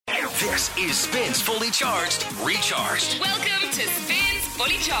This is Spins Fully Charged, Recharged. Welcome to Spins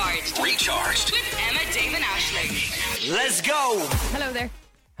Fully Charged. Recharged. With Emma, Dave and Aisling. Let's go. Hello there.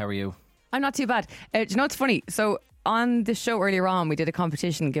 How are you? I'm not too bad. Do you know what's funny? So on the show earlier on, we did a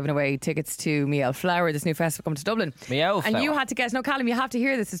competition giving away tickets to Meow Flower, this new festival coming to Dublin. Meow And Flower. you had to guess. No, Callum, you have to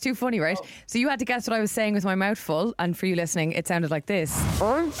hear this. It's too funny, right? So you had to guess what I was saying with my mouth full. And for you listening, it sounded like this.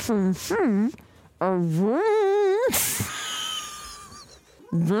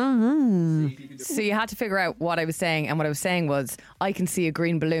 So you had to figure out what I was saying, and what I was saying was, I can see a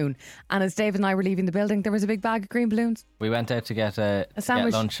green balloon. And as David and I were leaving the building, there was a big bag of green balloons. We went out to get a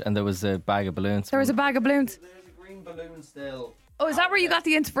sandwich. lunch, and there was a bag of balloons. There was a bag of balloons. There's a green balloon still. Oh, is that where you got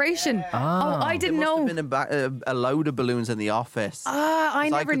the inspiration? Oh, I didn't There know. must have been a load of balloons in the office. I 'Cause I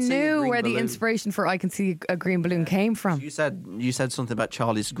never could see a knew green where the balloon. inspiration for I can see a green balloon came from. You said something about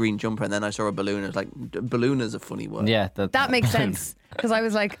Charlie's green jumper, and then I saw a balloon. I was like, balloon is a funny word. Yeah, That makes sense, because I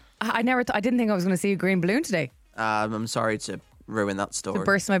was like, I didn't think I was going to see a green balloon today. I'm sorry to ruin that story.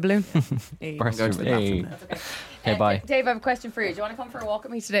 Burst my balloon. Burst Go to the bathroom Hey. now. Okay, bye. Dave, I have a question for you. Do you want to come for a walk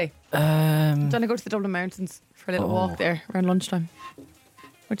with me today? Do you want to go to the Dublin Mountains for a little walk there around lunchtime?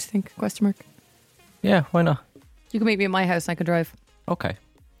 What do you think? Question mark. Yeah, why not? You can meet me at my house and I can drive. Okay. I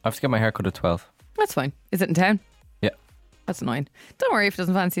have to get my haircut at 12. That's fine. Is it in town? Yeah. That's annoying. Don't worry if it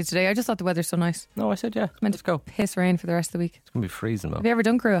doesn't fancy you today. I just thought the weather's so nice. No, I said yeah. Meant Let's go. Piss rain for the rest of the week. It's going to be freezing, Have though. you ever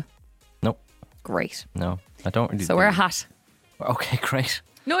done Crua? Nope. Great. No, I don't really So do wear a it. hat. Okay, great.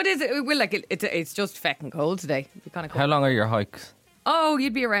 No, it is. It will it's just fecking cold today. It'd be kind of cold. How long are your hikes? Oh,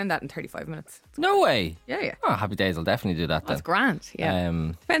 you'd be around that in 35 minutes. No way. Yeah. Oh, happy days. I'll definitely do that then. That's grand. Yeah.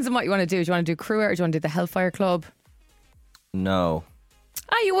 Um, Depends on what you want to do. Do you want to do Crua or do you want to do the Hellfire Club? no.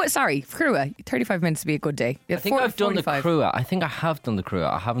 You what? Sorry, Crua. 35 minutes would be a good day. I think I've done the 45. Crua. I think I have done the Crua.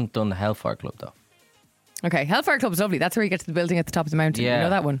 I haven't done the Hellfire Club, though. Okay, Hellfire Club's lovely. That's where you get to the building at the top of the mountain. Yeah. You know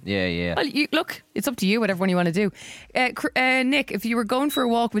that one? Yeah. Well, look, it's up to you, whatever one you want to do. Nick, if you were going for a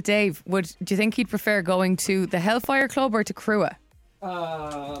walk with Dave, do you think he'd prefer going to the Hellfire Club or to Crua?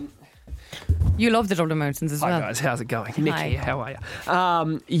 You love the Dublin Mountains as Hi well. guys, how's it going? Nick Hi. here, how are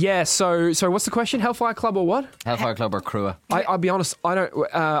you? Yeah, so what's the question? Hellfire Club or what? Hellfire Club or Crua? I'll be honest,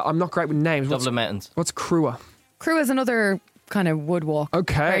 I'm not great with names. Dublin Mountains. What's Crua? Crua is another kind of wood walk.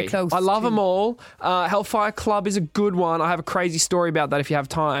 Okay, Very close. I love to- them all. Hellfire Club is a good one. I have a crazy story about that if you have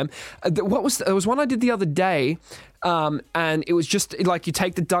time. There was one I did the other day, and it was just like you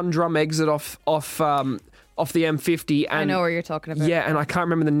take the Dundrum exit off the M50. And I know where you're talking about. Yeah, and I can't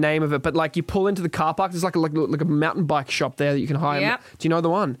remember the name of it, but like you pull into the car park, there's like a mountain bike shop there that you can hire. Yep. Do you know the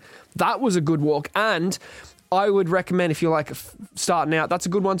one? That was a good walk, and I would recommend if you're like starting out, that's a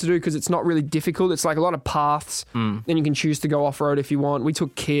good one to do because it's not really difficult. It's like a lot of paths. Then you can choose to go off road if you want. We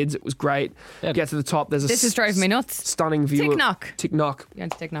took kids; it was great. Yeah. Get to the top. There's a This is driving me nuts. stunning view. Ticknock. Ticknock. You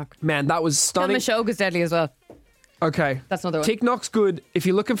want to Ticknock? Man, that was stunning. Kilmashogue is deadly as well. Okay, That's another one. Ticknock's good if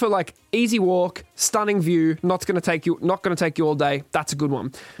you're looking for like easy walk, stunning view. Not going to take you all day. That's a good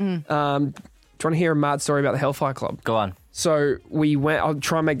one. Do you want to hear a mad story about the Hellfire Club? Go on. So we went. I'll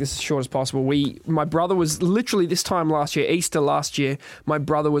try and make this as short as possible. My brother was literally this time last year, Easter last year. My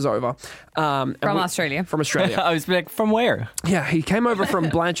brother was over From Australia. From Australia. I was like, from where? Yeah, he came over from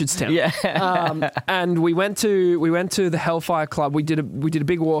Blanchardstown. Yeah. And we went to the Hellfire Club. We did a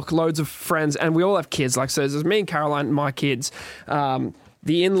big walk, loads of friends, and we all have kids. Like so, there's me and Caroline, and my kids.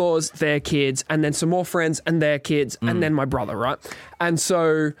 The in-laws, their kids, and then some more friends and their kids, and then my brother, right? And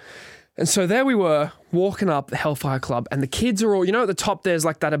so there we were walking up the Hellfire Club, and the kids are all, at the top there's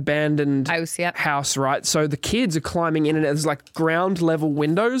like that abandoned House, right? So the kids are climbing in, and there's like ground level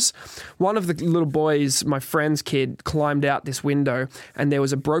windows. One of the little boys, my friend's kid, climbed out this window, and there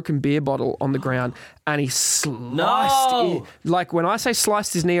was a broken beer bottle on the ground, and he sliced, like when I say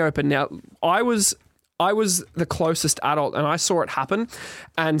sliced his knee open. Now I was the closest adult and I saw it happen.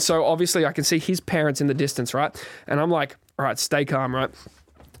 And so obviously I can see his parents in the distance, right? And I'm like, all right, stay calm, right?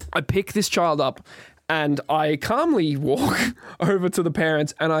 I pick this child up and I calmly walk over to the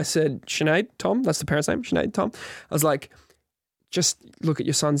parents and I said, Sinead, Tom, that's the parent's name, Sinead, Tom. I was like, just look at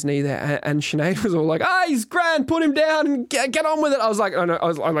your son's knee there. And Sinead was all like, he's grand, put him down and get on with it. I was like, I'm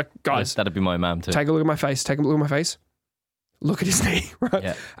like, guys, That'd be my mum too. take a look at my face. Take a look at my face. Look at his knee, right?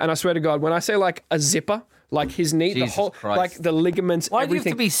 Yeah. And I swear to God, when I say like a zipper, like his knee, Jesus the whole, Christ. like the ligaments, Why do you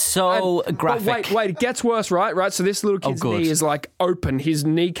everything. have to be so But graphic? wait, it gets worse, right? So this little kid's good. knee is like open. His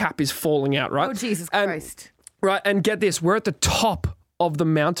kneecap is falling out, right? Oh, Jesus And- Christ. Right, and get this, we're at the top of the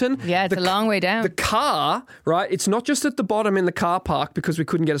mountain. Yeah, it's a long way down. The car, right? It's not just at the bottom in the car park because we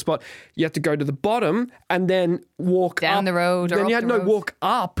couldn't get a spot. You have to go to the bottom and then walk Down up. the road or Then up you had the road. walk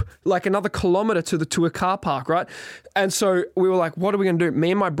up like another kilometre to a car park, right? And so we were like, what are we going to do?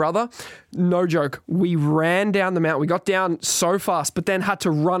 Me and my brother, no joke, we ran down the mountain. We got down so fast, but then had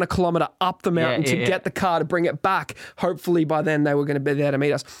to run a kilometre up the mountain to get the car to bring it back. Hopefully by then they were going to be there to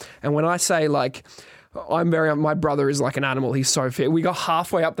meet us. And when I say like, my brother is like an animal. He's so fit. We got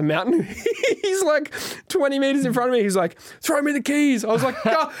halfway up the mountain. He's like 20 meters in front of me. He's like, throw me the keys. I was like,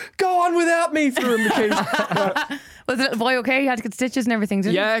 go on without me. Threw him the keys. Was the boy okay? He had to get stitches and everything,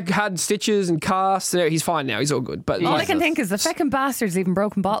 didn't he? Yeah, had stitches and casts. He's fine now. He's all good. But All I can think is the feckin' bastards even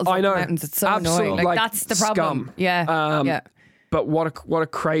broken bottles I on know. the mountains. It's so Absolute, annoying. Like, like, that's the problem. scum. Yeah. Yeah. But what a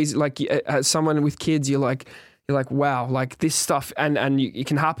crazy, like, as someone with kids, you're like, wow, like this stuff and it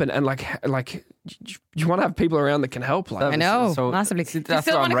can happen. And like you want to have people around that can help. Like, I know, So- massively. See, Do you that's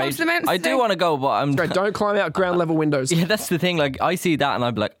still what want I'm to come to the mountains I today? do want to go, but I'm. right, don't climb out ground level windows. Yeah, that's the thing. Like, I see that and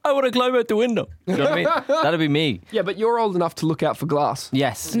I'd be like, I want to climb out the window. You know what I mean? That'd be me. Yeah, but you're old enough to look out for glass.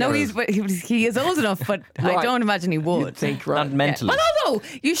 Yes. No, Yes. he is old enough, but I Right. don't imagine he would. You'd think, right? Not mentally. Well, although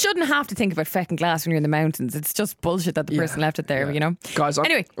you shouldn't have to think about fecking glass when you're in the mountains. It's just bullshit that the person left it there, you know? Guys,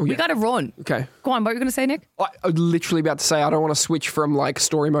 anyway, we got to run. Okay. Go on, what were you going to say, Nick? I was literally about to say I don't want to switch from like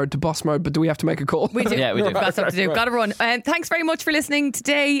story mode to boss mode, but do we have to make a call? We do. Yeah, we do. We've got stuff to do. Got to run. And thanks very much for listening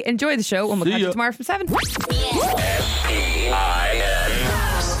today. Enjoy the show, and we'll catch you tomorrow from 7.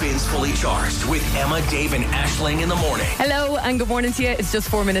 Spins Fully Charged with Emma, Dave, and Ashling in the morning. Hello and good morning to you. It's just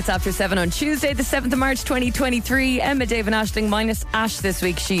 4 minutes after 7 on Tuesday, the 7th of March 2023. Emma, Dave, and Ashling minus Ash this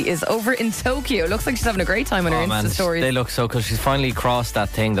week. She is over in Tokyo. Looks like she's having a great time on her Oh, Insta man, stories. they look so cool. She's finally crossed that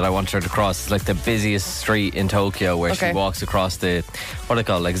thing that I wanted her to cross. It's like the busiest street in Tokyo where Okay. she walks across the, what do they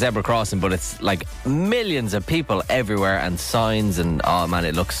call it, like zebra crossing, but it's like millions of people everywhere and signs and, oh man,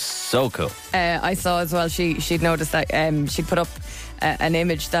 it looks so cool. I saw as well, she'd noticed that she'd put up an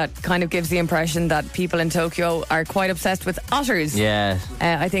image that kind of gives the impression that people in Tokyo are quite obsessed with otters. Yeah.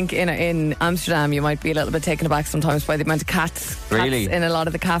 I think in Amsterdam you might be a little bit taken aback sometimes by the amount of cats. Really? Cats in a lot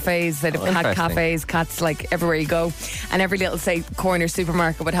of the cafes. They've had interesting. cafes, cats like everywhere you go. And every little, say, corner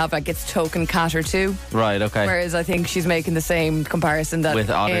supermarket would have like its token cat or two. Right, okay. Whereas I think she's making the same comparison that With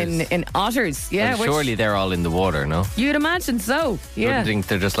otters. in otters. Yeah, Well, which surely they're all in the water, no? you'd imagine so. You Yeah. wouldn't think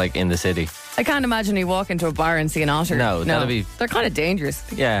they're just like in the city. I can't imagine you walk into a bar and see an otter. No, that'd be- They're kind of dangerous.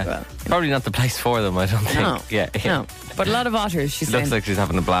 Yeah. Well, Probably not the place for them, I don't think. No. Yeah. No. But a lot of otters, she's Looks saying. like she's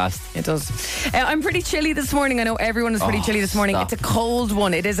having a blast. It does. I'm pretty chilly this morning. I know everyone is pretty Oh, chilly this morning. stop. It's a cold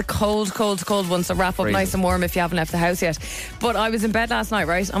one. It is a cold one. So wrap up Freezing. nice and warm if you haven't left the house yet. But I was in bed last night,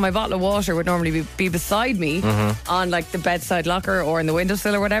 right? And my bottle of water would normally be beside me on like the bedside locker or in the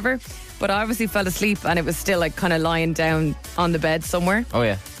windowsill or whatever. But I obviously fell asleep and it was still like kind of lying down on the bed somewhere. Oh,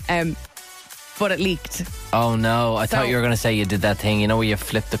 yeah. But it leaked. Oh no, I So- thought you were going to say you did that thing, you know, where you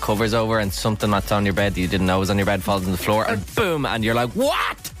flip the covers over and something that's on your bed that you didn't know was on your bed falls on the floor and boom, and you're like,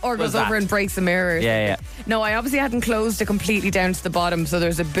 what? Or goes was over that? and breaks a mirror. Yeah, yeah. No, I obviously hadn't closed it completely down to the bottom, so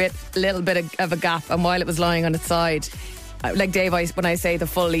there's a little bit of a gap. And while it was lying on its side, like Dave, when I say the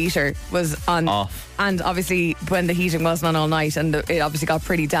full litre was on Off. and obviously when the heating wasn't on all night, and it obviously got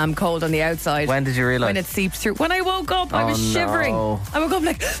pretty damn cold on the outside. When did you realise? When it seeped through. When I woke up, I Oh, was shivering. no. I woke up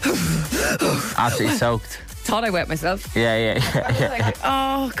like Absolutely soaked. thought I wet myself. Yeah. Like,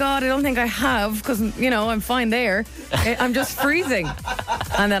 oh God, I don't think I have, because I'm fine there. I'm just freezing.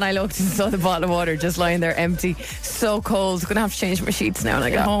 And then I looked and saw the bottle of water just lying there empty, so cold. Gonna have to change my sheets now when I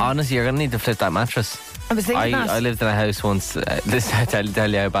get home. Honestly, you're going to need to flip that mattress. I was thinking that. I lived in a house once. This I tell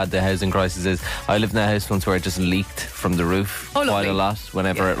you how bad the housing crisis is. I lived in a house once where it just leaked from the roof Oh, quite lovely. a lot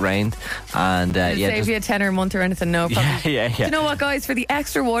whenever it rained, and It'll yeah, save just, you a tenner a month or anything. No problem. yeah. Do you know what, guys? For the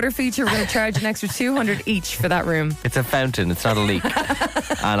extra water feature, we're going to charge an extra $200 each for that room. It's a fountain. It's not a leak,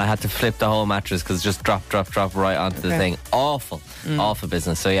 and I had to flip the whole mattress because it just drop right onto the Okay. thing. Awful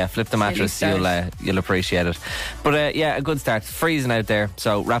business. So yeah, flip the mattress. start. You'll appreciate it. But yeah, a good start. It's freezing out there,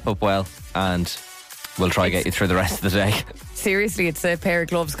 so wrap up well and. We'll try to get you through the rest of the day. Seriously, it's a pair of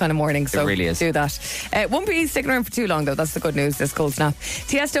gloves kind of morning, so really is. do that. Won't be sticking around for too long, though. That's the good news, this cold snap.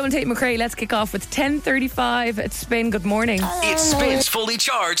 Tiesto and Tate McRae, let's kick off with 10:35 at Spin. Good morning. It spins fully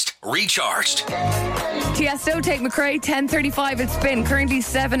charged, recharged. Tiesto, Tate McRae, 10:35 at Spin. Currently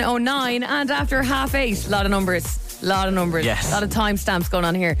 7:09, and after 8:30, a lot of numbers. Yes. A lot of timestamps going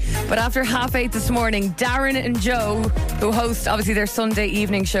on here. But after 8:30 this morning, Darren and Joe, who host obviously their Sunday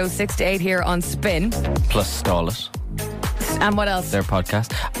evening show 6 to 8 here on Spin. Plus stall it. And what else? Their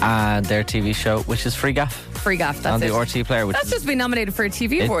podcast and their TV show, which is Free Gaff Free Gaff. That's on it. the RT Player. Which That's just been nominated for a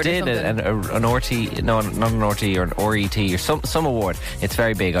TV it award. did or something. an RT, no, not an RT or an RET or some award. It's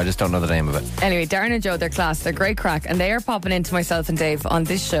very big. I just don't know the name of it. Anyway, Darren and Joe, they're class. They're great crack. And they are popping into myself and Dave on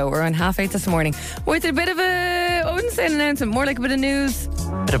this show around 8:30 this morning with a bit of a, I wouldn't say an announcement, more like a bit of news.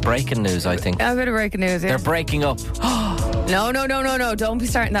 Bit of breaking news, I think. A bit of breaking news, yeah. They're breaking up. No. Don't be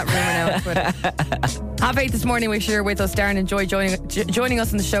starting that rumour now. But 8:30 this morning, make sure you're with us. Darren and Joy joining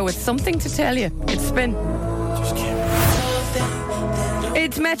us on the show with something to tell you. It's Spin.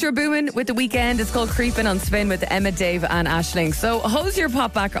 It's Metro Boomin with The Weekend. It's called Creepin' on Spin with Emma, Dave and Aisling. So Hosier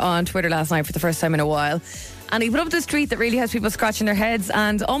popped back on Twitter last night for the first time in a while, and he put up this tweet that really has people scratching their heads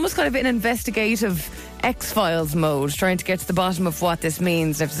and almost kind of in investigative X-Files mode, trying to get to the bottom of what this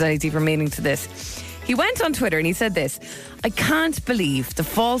means, if there's any deeper meaning to this. He went on Twitter and he said this: I can't believe the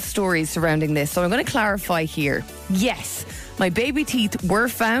false stories surrounding this, so I'm going to clarify here. Yes, my baby teeth were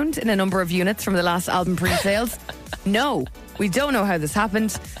found in a number of units from the last album pre-sales. No, we don't know how this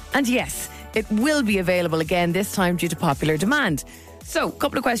happened. And yes, it will be available again, this time due to popular demand. So, a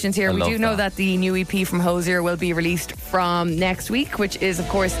couple of questions here. We do know that the new EP from Hosier will be released from next week, which is, of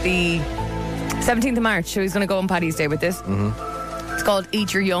course, the 17th of March. So he's going to go on Paddy's Day with this. Mm-hmm. It's called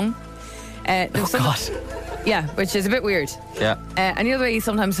Eat Your Young. God. Yeah, which is a bit weird. Yeah. And the other way,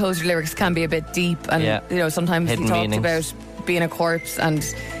 sometimes Hosier lyrics can be a bit deep, and sometimes hidden he talks meanings about being a corpse, and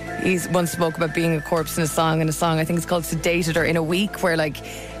he's once spoke about being a corpse in a song. I think it's called Sedated or In a Week, where like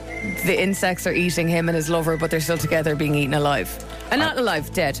the insects are eating him and his lover, but they're still together being eaten alive. And not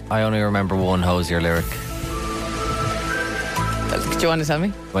alive, dead. I only remember one Hosier lyric. Do you want to tell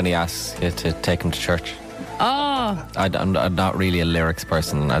me? When he asks you to take him to church. Oh. I'm not really a lyrics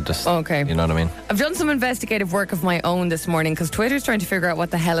person. I just, okay. You know what I mean? I've done some investigative work of my own this morning because Twitter's trying to figure out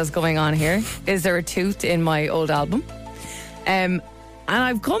what the hell is going on here. Is there a tooth in my old album? And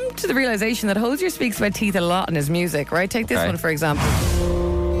I've come to the realization that Hosier speaks about teeth a lot in his music, right? Take this one, for example.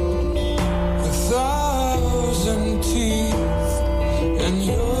 1,000 teeth and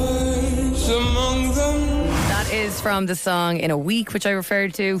yours among them. That is from the song In a Week, which I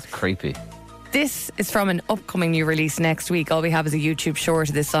referred to. Creepy. This is from an upcoming new release next week. All we have is a YouTube short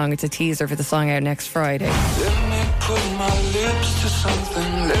of this song. It's a teaser for the song out next Friday. Let me put my lips to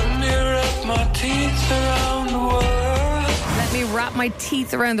something. Let me wrap my teeth around the world. Let me wrap my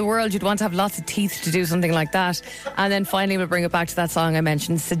teeth around the world. You'd want to have lots of teeth to do something like that. And then finally we'll bring it back to that song I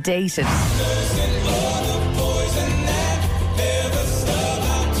mentioned, Sedated.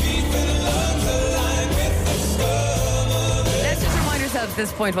 At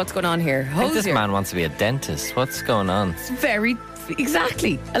this point, what's going on here? I think this man wants to be a dentist. What's going on?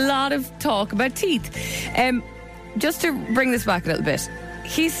 Exactly. A lot of talk about teeth. Just to bring this back a little bit,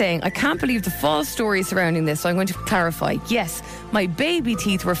 he's saying, I can't believe the false stories surrounding this, so I'm going to clarify. Yes, my baby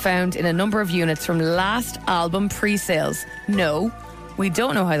teeth were found in a number of units from last album pre-sales. No, we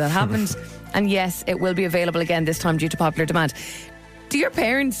don't know how that happened. And yes, it will be available again this time due to popular demand. Do your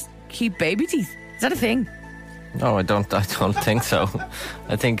parents keep baby teeth? Is that a thing? No, I don't think so.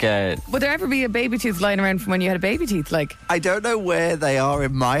 I think... Would there ever be a baby tooth lying around from when you had a baby teeth? Like, I don't know where they are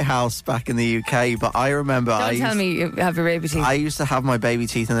in my house back in the UK, but I remember... Don't tell me you have your baby teeth. I used to have my baby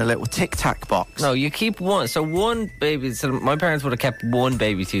teeth in a little Tic Tac box. No, you keep one. So one baby... So my parents would have kept one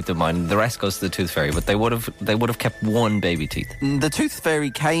baby tooth of mine. The rest goes to the tooth fairy, but they would have kept one baby teeth. The tooth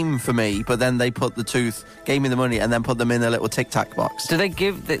fairy came for me, but then they put the tooth, gave me the money, and then put them in a little Tic Tac box. Do they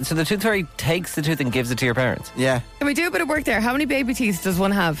give... So the tooth fairy takes the tooth and gives it to your parents? Yeah. Can we do a bit of work there? How many baby teeth does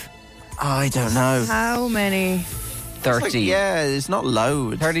one have? I don't know. How many? 30. It's not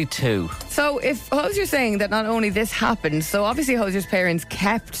loads. 32. So if Hosier's saying that not only this happened, so obviously Hosier's parents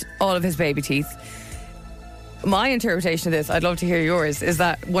kept all of his baby teeth. My interpretation of this, I'd love to hear yours, is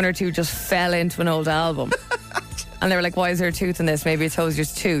that one or two just fell into an old album. And they were like, why is there a tooth in this? Maybe it's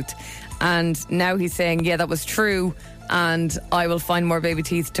Hosier's tooth. And now he's saying, yeah, that was true. And I will find more baby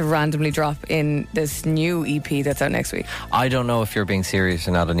teeth to randomly drop in this new EP that's out next week. I don't know if you're being serious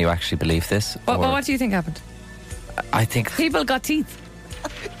or not and you actually believe this. What do you think happened? I think... People got teeth.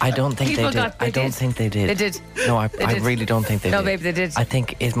 I don't think they did. I don't think they did. They did. No, I really don't think they did. No, babe, they did. I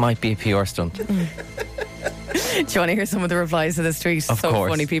think it might be a PR stunt. Do you want to hear some of the replies to this tweet? Of so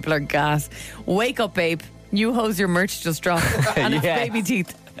course. funny. People are gas. Wake up, babe. New Hosier merch just dropped. And it's baby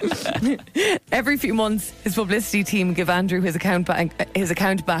teeth. Every few months, his publicity team give Andrew his account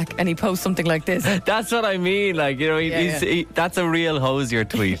back, and he posts something like this. That's what I mean. Like, you know, that's a real Hosier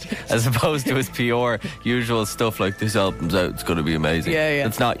tweet, as opposed to his PR usual stuff like this album's out, it's going to be amazing. Yeah.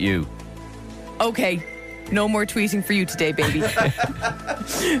 It's not you. Okay, No more tweeting for you today, baby.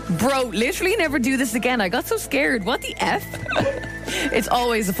 Bro, literally never do this again. I got so scared. What the F? It's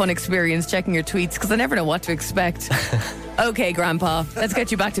always a fun experience checking your tweets because I never know what to expect. Okay, Grandpa, let's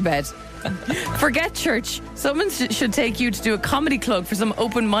get you back to bed. Forget church. Someone should take you to do a comedy club for some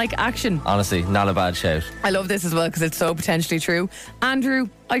open mic action. Honestly, not a bad shout. I love this as well because it's so potentially true. Andrew,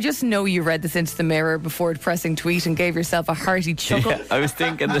 I just know you read this into the mirror before pressing tweet and gave yourself a hearty chuckle. Yeah, I was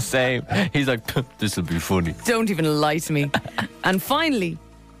thinking the same. He's like, this will be funny. Don't even lie to me. And finally,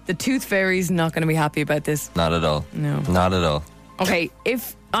 the tooth fairy's not going to be happy about this. Not at all. No. Not at all. Okay,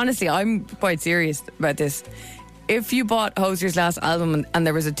 honestly, I'm quite serious about this. If you bought Hosier's last album and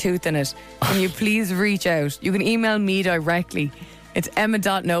there was a tooth in it, can you please reach out? You can email me directly. It's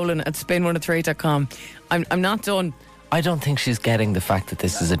emma.nolan@spin103.com. I'm not done. I don't think she's getting the fact that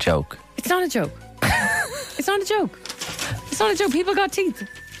this is a joke. It's not a joke. It's not a joke. It's not a joke. People got teeth.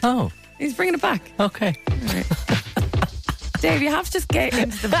 Oh, He's bringing it back. okay. Dave, you have to just get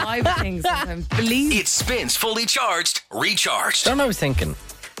into the vibe of things sometimes. Believe. It spins fully charged, recharged. Don't know, I was thinking,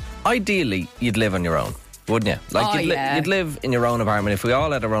 ideally, you'd live on your own, wouldn't you? Like, you'd live in your own apartment. If we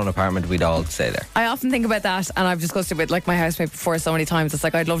all had our own apartment, we'd all stay there. I often think about that, and I've discussed it with like my housemate before so many times. It's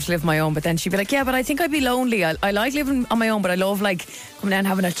like, I'd love to live on my own, but then she'd be like, yeah, but I think I'd be lonely. I like living on my own, but I love like coming down and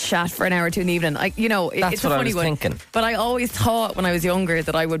having a chat for an hour or two in the evening. It's That's a what I funny was one. thinking. But I always thought when I was younger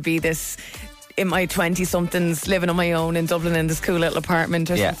that I would be this in my 20-somethings living on my own in Dublin in this cool little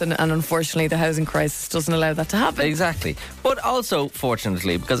apartment or Yeah. something, and unfortunately the housing crisis doesn't allow that to happen. Exactly. But also,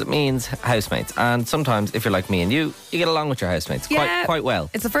 fortunately, because it means housemates. And sometimes, if you're like me and you get along with your housemates quite well.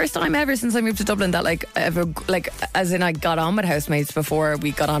 It's the first time ever since I moved to Dublin that as in I got on with housemates. Before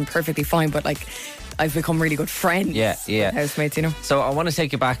we got on perfectly fine, but like I've become really good friends with housemates, you know. So I want to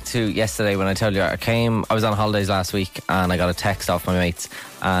take you back to yesterday when I told you I was on holidays last week and I got a text off my mates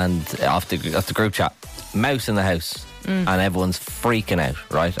and off the group chat, mouse in the house. And everyone's freaking out,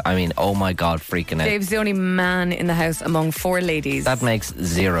 right? I mean, oh my God, freaking out. Dave's the only man in the house among 4 ladies. That makes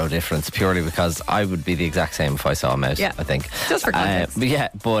zero difference, purely because I would be the exact same if I saw a mouse, Yeah. I think. Just for context.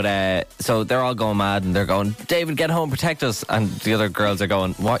 So they're all going mad and they're going, David, get home, protect us. And the other girls are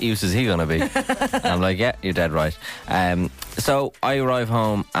going, what use is he going to be? And I'm like, yeah, you're dead right. So I arrive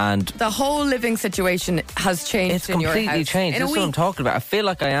home and the whole living situation has changed it's in your house. completely changed. In a That's what I'm week. talking about. I feel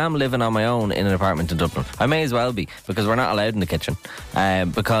like I am living on my own in an apartment in Dublin. I may as well be, because we're not allowed in the kitchen.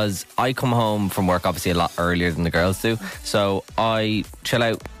 Because I come home from work obviously a lot earlier than the girls do. So I chill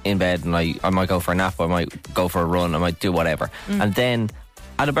out in bed and I might go for a nap, I might go for a run, I might do whatever. And then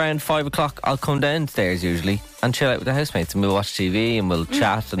at around 5 o'clock I'll come downstairs usually and chill out with the housemates and we'll watch TV and we'll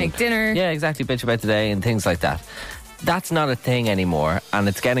chat and make dinner. Yeah, exactly, bitch about the day and things like that. That's not a thing anymore, and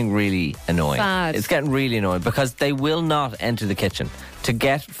it's getting really annoying. Sad. It's getting really annoying because they will not enter the kitchen. To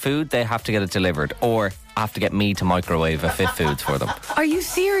get food, they have to get it delivered or have to get me to microwave a Fit Foods for them. Are you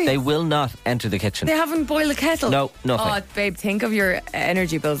serious? They will not enter the kitchen. They haven't boiled a kettle? No, nothing. Oh, babe, think of your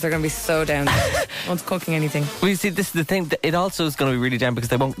energy bills. They're going to be so down. No one's cooking anything. Well, you see, this is the thing. It also is going to be really down because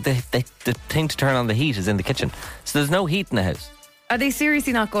they won't. The thing to turn on the heat is in the kitchen, so there's no heat in the house. Are they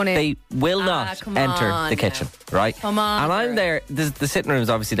seriously not going in? They will not come enter on the kitchen, now. right? Come on, And I'm girl. there. The sitting room is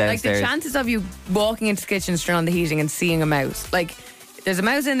obviously Like downstairs. the chances of you walking into the kitchen, turning on the heating and seeing a mouse. Like, there's a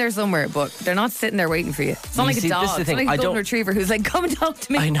mouse in there somewhere, but they're not sitting there waiting for you. It's not You like see, a dog. this is the It's not thing, like I a golden don't- retriever who's like, come and talk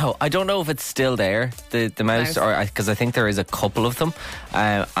to me. I know. I don't know if it's still there, the mouse, Mouse. or because I think there is a couple of them,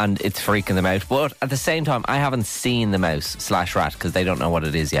 and it's freaking them out. But at the same time, I haven't seen the mouse/rat because they don't know what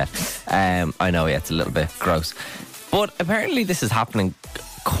it is yet. I know, yeah, it's a little bit gross, but apparently this is happening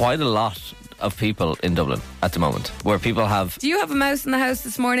quite a lot of people in Dublin at the moment, where people have. Do you have a mouse in the house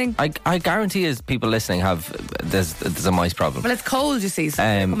this morning? I guarantee as people listening have there's a mice problem. Well, it's cold, you see, so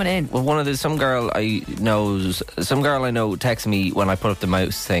they're coming in. Well, some girl I know texted me when I put up the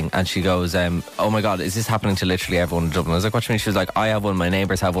mouse thing, and she goes, "Oh my God, is this happening to literally everyone in Dublin?" I was like, "What do you mean?" She was like, "I have one, my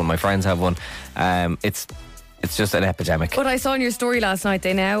neighbours have one, my friends have one. It's just an epidemic." But I saw in your story last night,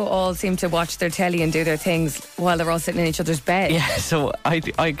 they now all seem to watch their telly and do their things while they're all sitting in each other's bed. Yeah, so I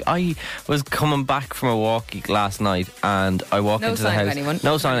was coming back from a walk last night and I walk No into the sign of house. anyone.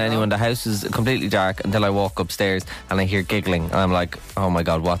 No sign of Nothing anyone. wrong. The house is completely dark until I walk upstairs and I hear giggling and I'm like, oh my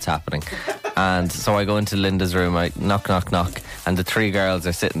God, what's happening? And so I go into Linda's room, I knock, and the 3 girls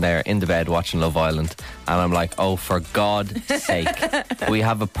are sitting there in the bed watching Love Island. And I'm like, oh, for God's sake, we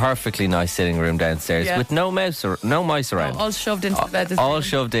have a perfectly nice sitting room downstairs Yeah. with no mice around. All shoved into the bed. This All morning.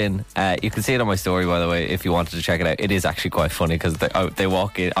 shoved in. You can see it on my story, by the way, if you wanted to check it out. It is actually quite funny because they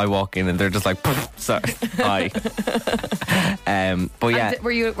walk in, I walk in, and they're just like, sorry, hi. But yeah, And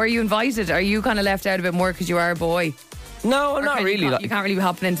were you invited? Are you kind of left out a bit more because you are a boy? No, Or not can really. You can't really be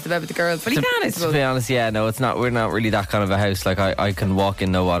hopping into the bed with the girls, but you can, I To suppose. be honest, yeah, no, it's not. We're not really that kind of a house. Like I can walk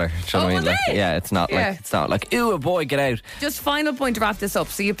in no water. Do you know what I mean? well Like, then. yeah, it's not Yeah. like it's not like ew, a boy, get out. Just final point to wrap this up.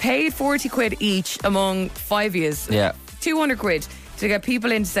 So you paid 40 quid each among 5 years. Yeah. 200 quid to get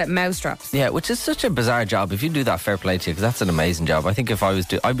people in to set mouse traps. Yeah, which is such a bizarre job. If you do that, fair play to you, because that's an amazing job. I think if I was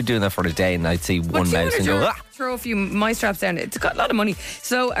I'd be doing that for a day and I'd see But one mouse and go, ah! throw a few mice traps down. It's got a lot of money.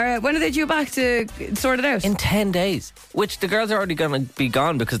 So when are they due back to sort it out? In 10 days. Which the girls are already going to be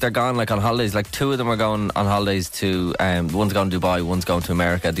gone because they're gone like on holidays. Like 2 of them are going on holidays to, one's going to Dubai, one's going to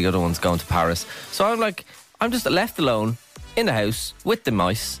America, the other one's going to Paris. So I'm just left alone in the house with the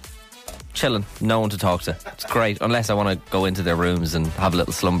mice, chilling, no one to talk to. It's great, unless I want to go into their rooms and have a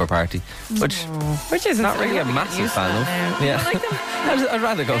little slumber party, which is not really a massive fan of. Yeah. I like them. I'd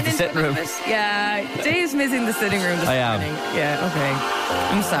rather go to the sitting room. Yeah, Dave's missing the sitting room this I am. morning. Yeah, okay.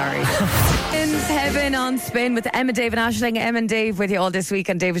 I'm sorry. In heaven on spin with Emma, Dave and Aisling. Emma and Dave with you all this week,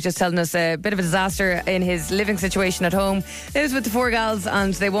 and Dave was just telling us a bit of a disaster in his living situation at home. Lives with the 4 gals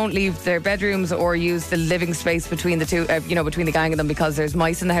and they won't leave their bedrooms or use the living space between the two, between the gang of them, because there's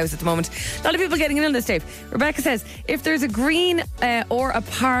mice in the house at the moment. A lot of people getting in on this, Dave. Rebecca says, if there's a green or a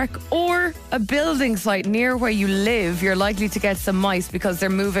park or a building site near where you live, you're likely to get some mice because they're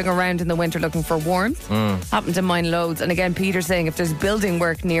moving around in the winter looking for warmth. Happened to mine loads. And again, Peter's saying if there's building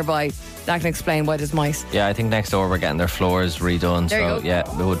work nearby, that can explain why there's mice. Yeah, I think next door we're getting their floors redone. There you So go.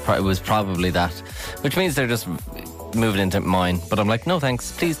 yeah, it was probably that, which means they're just moving into mine. But I'm like, no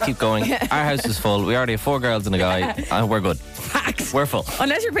thanks, please keep going. Our house is full. We already have 4 girls and a guy, and we're good. Facts. We're full.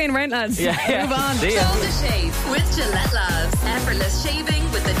 Unless you're paying rent, lads. Yeah. Move on. See ya. Shoulder shave with Gillette Labs. Effortless shaving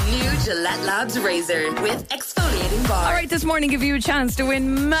with the new Gillette Labs razor with exfoliating bar. All right, this morning give you a chance to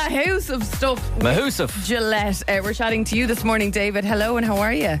win Mahouse of stuff. Mahusuf. Gillette. We're chatting to you this morning, David. Hello, and how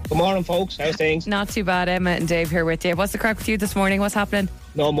are you? Good morning, folks. How's things? Not too bad. Emma and Dave here with you. What's the crack with you this morning? What's happening?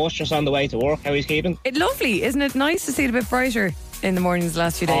 No much, just on the way to work. How he's keeping? Lovely. Isn't it nice to see it a bit brighter in the mornings the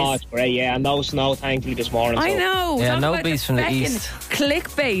last few days? Oh, it's great, yeah. And no snow, thankfully, this morning. I so- know. Yeah, Talk no about bees from the feckin' east.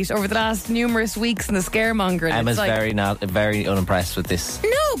 Clickbait over the last numerous weeks and the scaremongering. Emma's It's like, very unimpressed with this. No,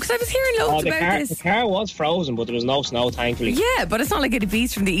 because I was hearing loads Oh, the about car, this. the car was frozen, but there was no snow, thankfully. Yeah, but it's not like any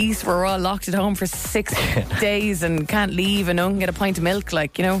bees from the east where we're all locked at home for 6 days and can't leave and no one can get a pint of milk.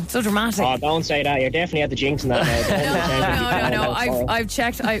 Like, it's so dramatic. Oh, don't say that. You're definitely at the jinx in that No. I've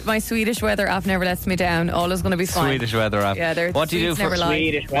checked. My Swedish weather app never lets me down. All is going to be fine. Swedish weather app. Yeah, What do you do Swedes never for lie.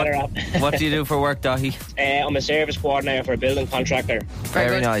 Swedish weather app. What do you do for work, Dahi? I'm a service coordinator for a building contractor.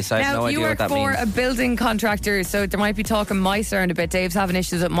 Very good. nice. I have now, no idea you what work that for means. a building contractor, so there might be talking mice around a bit. Dave's having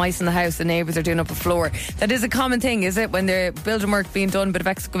issues with mice in the house. The neighbours are doing up a floor. That is a common thing, is it? When the building work being done, bit of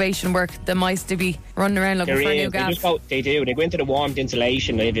excavation work, the mice to be running around looking for a new gap. They do. They go into the warmed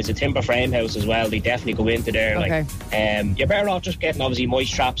insulation. If it's a timber frame house as well, they definitely go into there. Okay. You're better off just getting obviously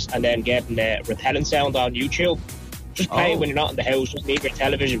moist traps and then getting repellent sound on YouTube. Just play when you're not in the house. Just leave your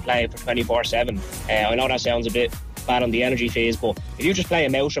television playing for 24/7. I know that sounds a bit bad on the energy phase, but if you just play a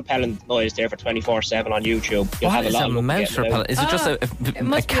mouse repellent noise there for 24/7 on YouTube, you'll What have a is lot a of luck mouse getting it out. repellent? Is it just it a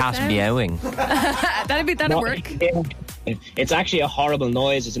must be a cat sound. meowing? That'd No, work. It's actually a horrible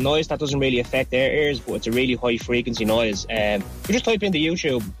noise. It's a noise that doesn't really affect their ears, but it's a really high frequency noise. You just type in the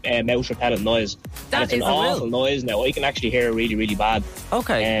YouTube mouse repellent noise. That And it's an is a awful noise now. I can actually hear it really, really bad.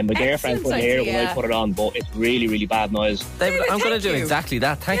 Okay. My girlfriend couldn't hear it when I put it on, but it's really, really bad noise. David, I'm going to thank do you. exactly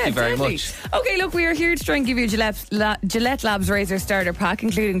that. Thank you very deadly. much. Okay, look, we are here to try and give you a Gillette Labs razor starter pack,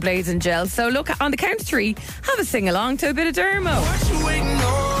 including blades and gels. So look, on the count of 3, have a sing along to a bit of Dermo.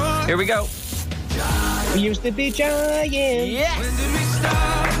 Here we go. We used to be giants.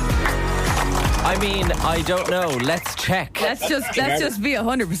 I mean, I don't know. Let's check. Let's just be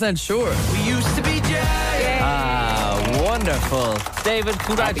 100% sure. Wonderful. David,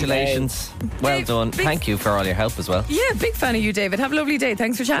 congratulations. Well Dave, done. big- Thank you for all your help as well. Yeah, big fan of you, David. Have a lovely day.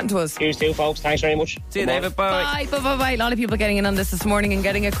 Thanks for chatting to us. Here's two, folks. Thanks very much. See you, Good morning. David. Bye. Bye. A lot of people getting in on this morning and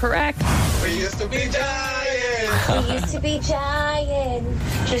getting it correct. We used to be giants. We used to be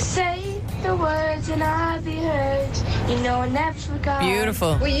giants. Just say the words and I'll be heard. You know I never forgot.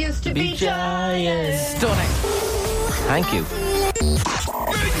 Beautiful. We used to be giants. Stunning. Thank you.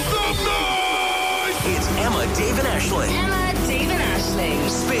 It's Emma, Dave and Aisling. Emma, Dave and Aisling.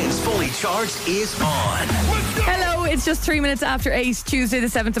 Spins Fully Charged is on. Hello, it's just 3 minutes after 8, Tuesday the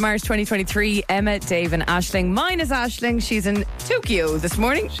 7th of March 2023. Emma, Dave and Aisling. Mine is Aisling. She's in Tokyo this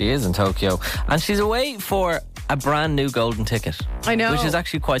morning. She is in Tokyo. And she's away for a brand new golden ticket. I know. Which is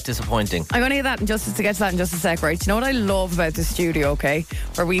actually quite disappointing. I'm going to get that to get to that in just a sec, right? Do you know what I love about the studio, okay?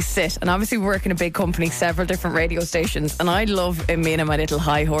 Where we sit, and obviously we work in a big company, several different radio stations, and I love me and my little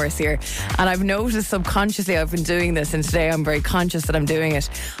high horse here. And I've noticed subconsciously I've been doing this, and today I'm very conscious that I'm doing it.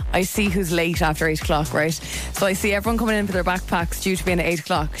 I see who's late after 8 o'clock, right? So I see everyone coming in for their backpacks due to being at 8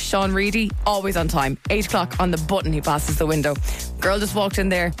 o'clock. Sean Reedy, always on time. 8 o'clock on the button, he passes the window. Girl just walked in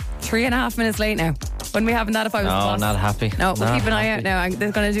there 3.5 minutes late now. Wouldn't be having that if I was the boss. Not happy. No, we'll Not keep an eye happy. out now.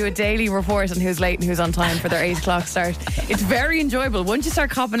 They're going to do a daily report on who's late and who's on time for their 8 o'clock start. It's very enjoyable. Once you start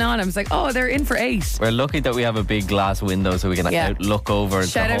copping on, I was like, oh, they're in for 8. We're lucky that we have a big glass window so we can look over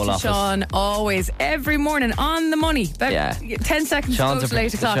Shout the out whole to office. Sean, always, every morning, on the money. About 10 seconds to go to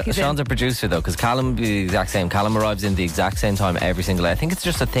 8 o'clock. he's in. Sean's a producer though, because Callum would be the exact same. Callum arrives in the exact same time every single day. I think it's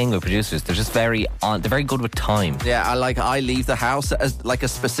just a thing with producers. They're just very good with time. Yeah, I leave the house at like a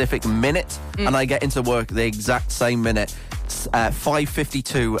specific minute, and I get into work the exact same minute.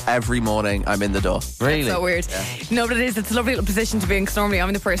 5:52 every morning. I'm in the door. Really? So weird. No, but it's a lovely little position to be in, because normally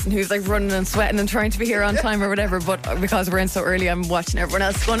I'm the person who's like running and sweating and trying to be here on time or whatever, but because we're in so early, I'm watching everyone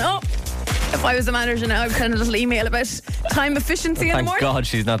else going, oh, if I was a manager now, I'd kind of little email about time efficiency in the Thank morning. God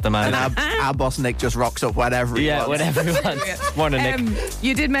she's not the And manager. our boss Nick just rocks up whenever he wants. whatever he wants. Morning, Nick.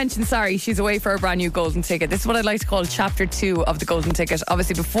 You did mention, she's away for a brand new golden ticket. This is what I'd like to call chapter 2 of the golden ticket.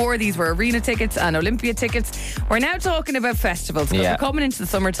 Obviously, before these were arena tickets and Olympia tickets. We're now talking about festivals, because we're coming into the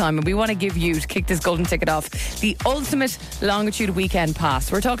summertime and we want to give you, to kick this golden ticket off, the ultimate Longitude weekend pass.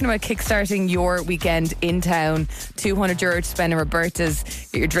 We're talking about kickstarting your weekend in town. €200 to spend in Roberta's,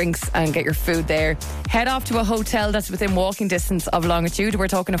 get your drinks and get your food there. Head off to a hotel that's within walking distance of Longitude. We're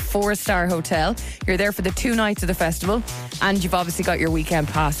talking a 4-star hotel. You're there for the 2 nights of the festival, and you've obviously got your weekend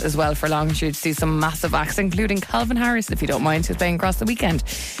pass as well for Longitude to see some massive acts, including Calvin Harris, if you don't mind, who's playing across the weekend.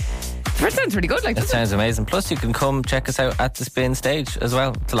 That sounds pretty good. That sounds amazing. Plus, you can come check us out at the Spin stage as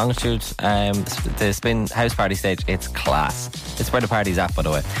well. The Longitude, the Spin house party stage. It's class. It's where the party's at, by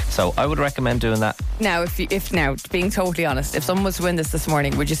the way. So I would recommend doing that. Now, if being totally honest, if someone was to win this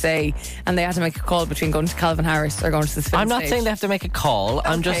morning, would you say, and they had to make a call between going to Calvin Harris or going to the Spin I'm not stage? saying they have to make a call.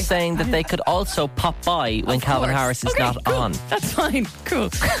 I'm just saying that they could also pop by when Calvin Harris is not cool. on. That's fine. Cool.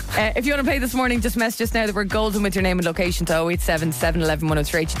 If you want to play this morning, just message us now that we're golden with your name and location to 087 711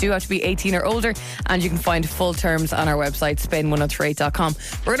 1038. You do have to be 18 or older, and you can find full terms on our website, spin1038.com.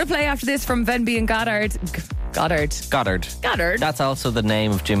 We're going to play after this from Venby and Goddard. Goddard. That's also the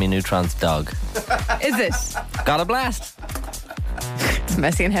name of Jimmy Neutron's dog. Is it? Got a blast. It's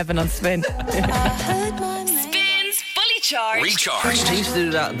messy in heaven on Spin. Spins Fully Charged. Recharged. They used to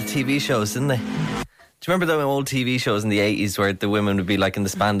do that on the TV shows, didn't they? Do you remember the old TV shows in the 80s where the women would be like in the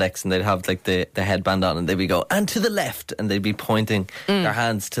spandex and they'd have like the headband on and they'd be go, and to the left, and they'd be pointing their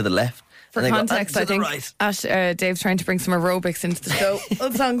hands to the left. For And they go, context, "And I to the think right." Dave's trying to bring some aerobics into the show. All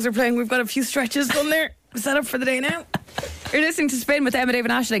the songs are playing. We've got a few stretches done there. Set up for the day now. You're listening to Spin with Emma, Dave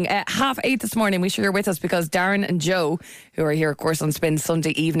and Aisling. 8:30 this morning, we sure you're with us because Darren and Joe, who are here, of course, on Spin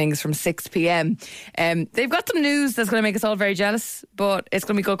Sunday evenings from 6 p.m, they've got some news that's going to make us all very jealous, but it's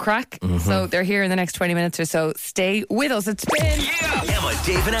going to be good crack. So they're here in the next 20 minutes or so. Stay with us. It's Spin. Yeah. Emma,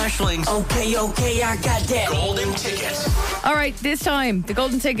 Dave and Ashling's Okay, I got that. golden ticket. All right, this time, the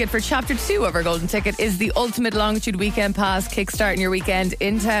golden ticket for chapter 2 of our golden ticket is the ultimate Longitude weekend pass, kickstarting your weekend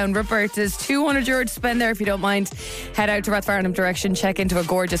in town. Roberta's, €200 to spend there if you don't mind. Head out to Rathfarnham direction, check into a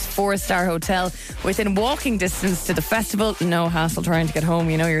gorgeous 4-star hotel within walking distance to the festival. No hassle trying to get home,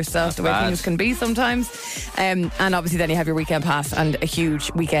 you know yourself, the way bad. things can be sometimes. And obviously then you have your weekend pass and a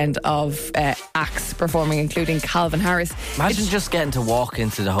huge weekend of acts performing, including Calvin Harris. Imagine just getting to walk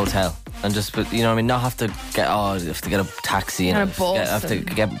into the hotel and just, you know what I mean, not have to get, you have to get a taxi and And a bus have to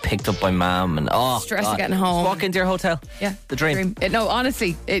and- get picked up by mum and Stress of God. getting home. Just walk into your hotel. Yeah, The dream. No,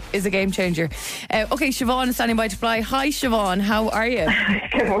 honestly, it is a game changer. Okay, Siobhan is standing by to play. Hi, Siobhan. How are you?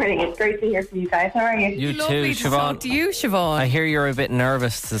 Good morning. It's great to hear from you guys. How are you? You Lovely too, to talk Siobhan. to you, Siobhan. I hear you're a bit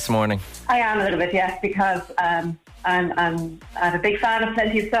nervous this morning. I am a little bit, yes, because I'm a big fan of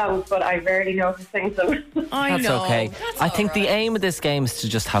plenty of songs, but I rarely know who sings them. I That's know. okay. That's I think all the right. aim of this game is to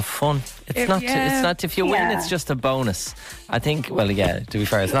just have fun. It's not. yeah. It's not. If you win, Yeah. it's just a bonus. I think. Well, yeah. To be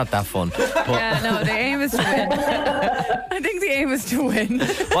fair, it's not that fun. But Yeah, no, the aim is to win. I think the aim is to win.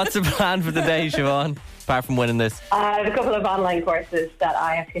 what's the plan for the day, Siobhan? Apart from winning this. I have a couple of online courses that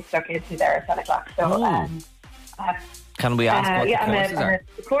I have to get stuck into there at 10 o'clock. So, Oh. I have, Can we ask what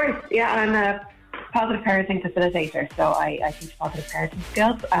the courses are? I'm a positive parenting facilitator. So I teach positive parenting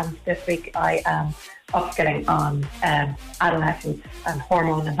skills. And this week I am upskilling on adolescence and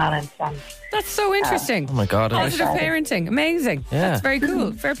hormone imbalance. And That's so interesting. Oh my God. I wish- Positive parenting. Amazing. Yeah. That's very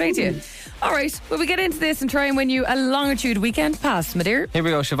cool. Fair play to you. All right. Will we get into this and try and win you a Longitude weekend pass, my dear? Here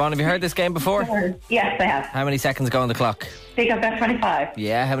we go, Siobhan. Have you heard this game before? yes, I have. How many seconds go on the clock? I think I've got 25.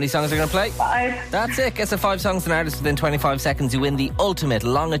 Yeah, how many songs are you going to play? 5. That's it. Guess the 5 songs and artists within 25 seconds. You win the ultimate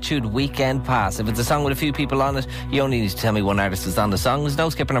Longitude weekend pass. If it's a song with a few people on it, you only need to tell me one artist is on the song. There's no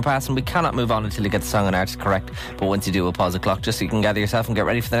skipping or passing. We cannot move on until you get the song and artist correct. But once you do, we'll pause the clock just so you can gather yourself and get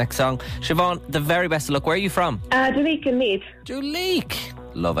ready for the next song. Siobhan, the very best of luck. Where are you from? Duleek and Meath. Duleek.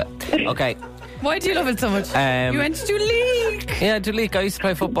 Love it. Okay. Why do you love it so much? You went to Duleek. Yeah, Duleek. I used to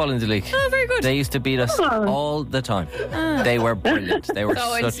play football in Duleek. Oh, very good. They used to beat us all the time. They were brilliant. They were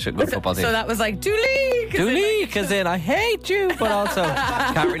such a good football team. So that was like Duleek. Duleek, as in I hate you, but also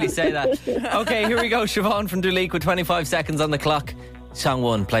can't really say that. Okay, here we go. Siobhan from Duleek with 25 seconds on the clock. Song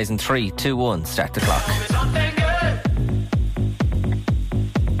 1 plays in 3, 2, 1. Start the clock.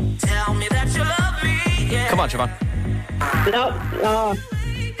 Come on, Siobhan. No.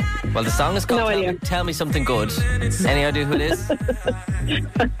 Well, the song is called Tell Me Something Good. Any idea who it is?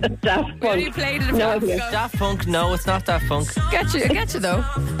 Daft Punk. You played it Daft Punk. No, it's not Daft Punk. Get you though.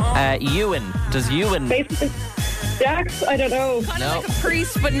 Ewan. Does Ewan? Jax, I don't know. Kind of like a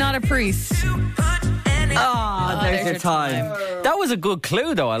priest, but not a priest. There's your time. That was a good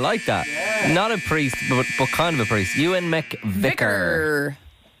clue, though. I like that. Not a priest, but kind of a priest. Ewan McVicker.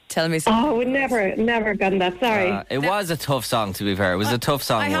 Tell me something. Oh, never gotten that. Sorry. It was a tough song, to be fair. It was a tough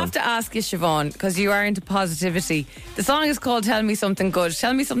song. I have to ask you, Siobhan, because you are into positivity. The song is called Tell Me Something Good.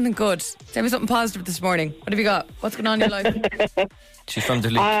 Tell me something good. Tell me something positive this morning. What have you got? What's going on in your life? She's from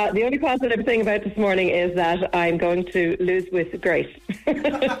Duleek. The only positive thing about this morning is that I'm going to lose with Grace. You're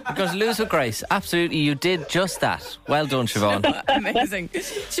going to lose with Grace. Absolutely, you did just that. Well done, Siobhan. Amazing.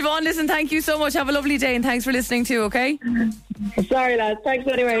 Siobhan, listen, thank you so much. Have a lovely day and thanks for listening too, okay? Sorry, lads. Thanks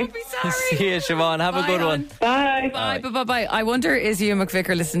anyway. Don't be sorry. See you, Siobhan. Have a good one. Bye. Bye. I wonder, is Ewan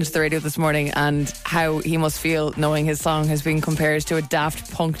McVicker listening to the radio this morning and how he must feel knowing his song has been compared to a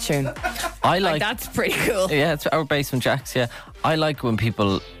Daft Punk tune? I like that's pretty cool. Yeah, it's our Basement Jacks, yeah. I like when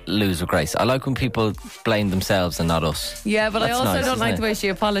people lose with Grace. I like when people blame themselves and not us. Yeah, but That's I also nice, don't like isn't the way she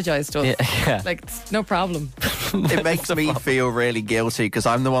apologised to us. Yeah. Like, it's no problem. It makes me feel really guilty because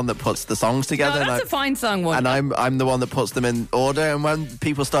I'm the one that puts the songs together. No, that's a fine song one. And I'm the one that puts them in order. And when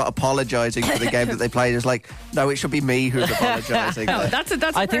people start apologising for the game that they played, it's like, no, it should be me who's apologising. No, that's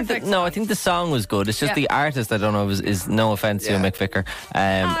I think perfect I think the song was good. It's just the artist I don't know is no offence to McVicker.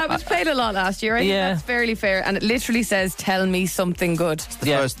 It was played a lot last year. I think that's fairly fair. And it literally says, tell me something good.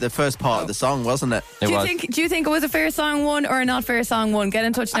 The first part of the song, wasn't it? Do you think it was a fair song one or a not fair song one? Get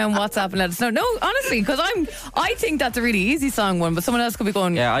in touch now on WhatsApp and let us know. No, honestly, because I think that's a really easy song one, but someone else could be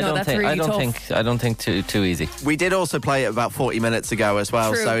going. Yeah, I don't think too easy. We did also play it about 40 minutes ago as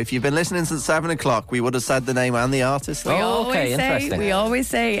well. True. So if you've been listening since 7 o'clock, we would have said the name and the artist. We always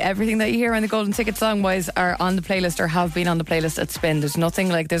say everything that you hear on the Golden Ticket song wise are on the playlist or have been on the playlist at Spin. There's nothing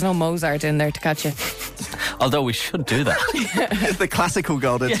there's no Mozart in there to catch you. Although we should do that. The classical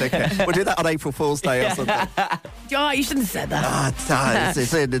Golden Ticket. We'll do that on April Fool's Day or something. Oh, you shouldn't have said that.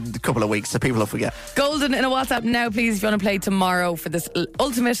 It's in a couple of weeks, so people will forget. Golden in a WhatsApp now, please, if you want to play tomorrow for this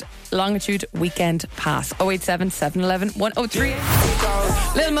ultimate Longitude weekend pass. 087 711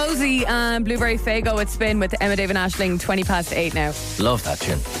 1038. Lil Mosey and Blueberry Faygo at Spin with Emma David Ashling, 20 past 8 now. Love that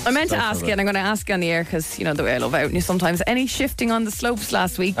tune. I meant to ask you, and I'm going to ask you on the air because you know the way I love outing you sometimes. Any shifting on the slopes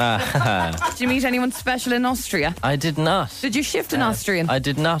last week? Did you meet anyone special in Austria? I did not. Did you shift an Austrian? I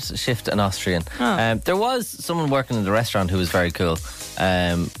did not shift an Austrian. Oh. There was someone working in the restaurant who was very cool,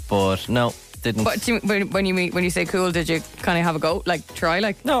 but no, didn't. But when you say cool, did you kind of have a go, try?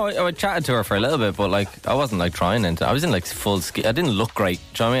 No, I chatted to her for a little bit, but I wasn't trying. I was in full ski. I didn't look great.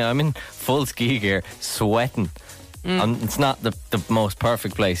 Do you know what I mean? I'm in full ski gear, sweating. It's not the most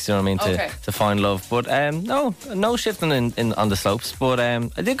perfect place, you know what I mean, to find love. But no shifting in on the slopes. But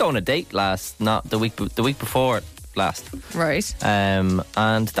I did go on a date the week before last. Right.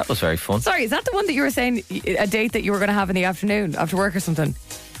 And that was very fun. Sorry, is that the one that you were saying, a date that you were going to have in the afternoon after work or something?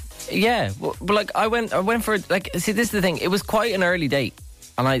 Yeah, but I went for see, this is the thing. It was quite an early date,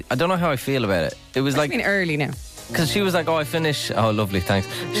 and I don't know how I feel about it. It was early now. Because she was like, I finish. Oh, lovely, thanks.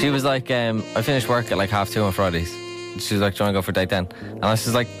 She was like, I finish work at 2:30 on Fridays. She was like, do you want to go for a date then? And I was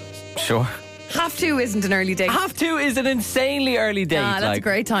just like, sure. 2:30 isn't an early date. 2:30 is an insanely early date. That's a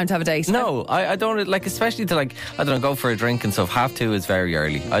great time to have a date. No, I don't especially to I don't know, go for a drink and stuff. 2:30 is very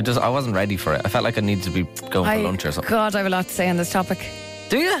early. I wasn't ready for it. I felt like I needed to be going for lunch or something. God, I have a lot to say on this topic.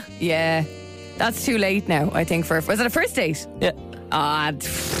 Do you? Yeah. That's too late now, I think. Was it a first date? Yeah.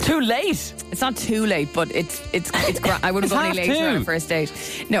 Too late. It's not too late, but it's I would have gone any later on a first date.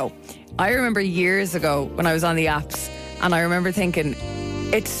 No, I remember years ago when I was on the apps, and I remember thinking,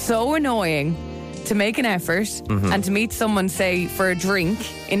 it's so annoying to make an effort and to meet someone, say, for a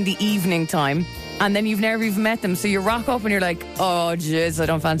drink in the evening time, and then you've never even met them. So you rock up and you're like, oh, jeez, I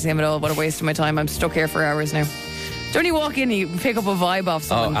don't fancy him at all. What a waste of my time. I'm stuck here for hours now. Don't you walk in and you pick up a vibe off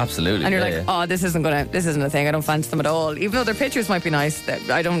someone? Oh, absolutely. And you're oh, this isn't a thing. I don't fancy them at all. Even though their pictures might be nice, they're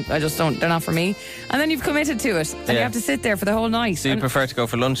not for me. And then you've committed to it. And you have to sit there for the whole night. So you prefer to go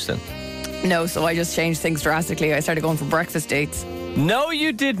for lunch then? No, so I just changed things drastically. I started going for breakfast dates. No,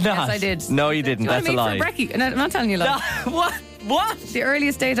 you did not. Yes, I did. No, you didn't. Do you That's a lie. For a brekkie? And I'm not telling you a lie. No, what? The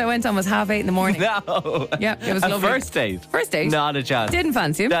earliest date I went on was 8:30 in the morning. No. Yeah, it was a lovely. First date? First date. Not a chance. Didn't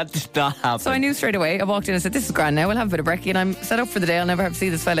fancy him. That did not happen. So I knew straight away. I walked in and said, this is grand now. We'll have a bit of brekkie, and I'm set up for the day. I'll never have to see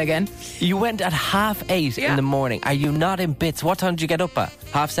this fella again. You went at 8:30 in the morning. Are you not in bits? What time did you get up at?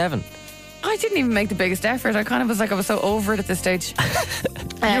 7:30? I didn't even make the biggest effort. I kind of was like, I was so over it at this stage.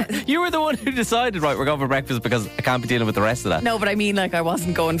 You were the one who decided, right, we're going for breakfast because I can't be dealing with the rest of that. No, but I mean, like, I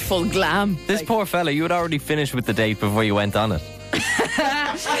wasn't going full glam. This poor fella, you had already finished with the date before you went on it.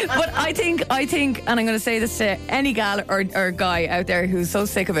 But I think, and I'm going to say this to any gal or guy out there who's so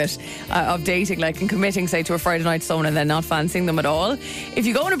sick of it, of dating, like, and committing, say, to a Friday night to someone and then not fancying them at all. If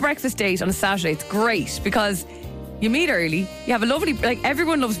you go on a breakfast date on a Saturday, it's great because you meet early, you have a lovely, like,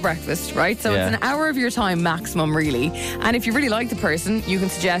 everyone loves breakfast, right? So it's an hour of your time maximum, really. And if you really like the person, you can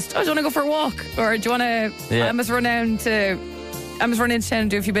suggest, oh, do you want to go for a walk? Or do you want to, I must run into town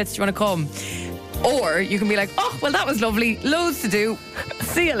and do a few bits, do you want to come? Or you can be like, oh, well, that was lovely, loads to do,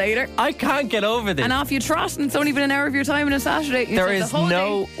 see you later. I can't get over this. And off you trot, and it's only been an hour of your time on a Saturday. There is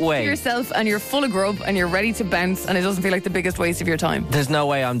no way. To yourself, and you're full of grub, and you're ready to bounce, and it doesn't feel like the biggest waste of your time. There's no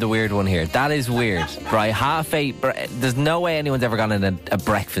way I'm the weird one here. That is weird, right? 8:30. There's no way anyone's ever gone on a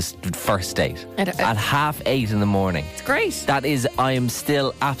breakfast first date at 8:30 in the morning. It's great. That is, I am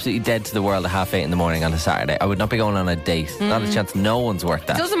still absolutely dead to the world at 8:30 in the morning on a Saturday. I would not be going on a date. Not a chance. No one's worth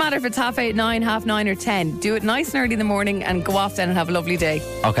that. It doesn't matter if it's 8:30, 9, 9:30 or 10. Do it nice and early in the morning and go off then and have a lovely day.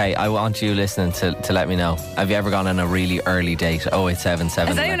 Okay, I want you listening to let me know. Have you ever gone on a really early date? 0877.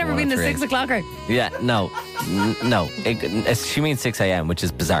 Has anyone ever been the 6 o'clocker? Yeah, no. She means 6 a.m, which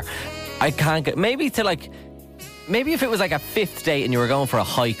is bizarre. I can't get, maybe if it was like a fifth date and you were going for a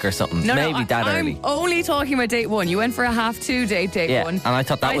hike or something, early. I'm only talking about date one. You went for a 2:30 date one. And I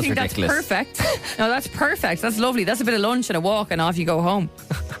thought that was ridiculous. That's perfect. No, that's perfect. That's lovely. That's a bit of lunch and a walk and off you go home.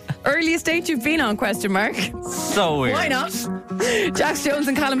 Earliest date you've been on, ? So weird. Why not? Jax Jones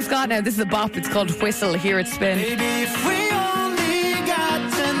and Callum Scott now. This is a bop. It's called Whistle. Here at Spin. Baby, if we only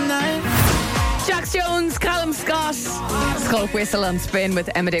got tonight. Jax Jones, Callum Scott. It's called Whistle on Spin with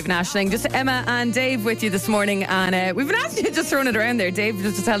Emma, Dave and Aisling. Just Emma and Dave with you this morning, and we've been actually just throwing it around there. Dave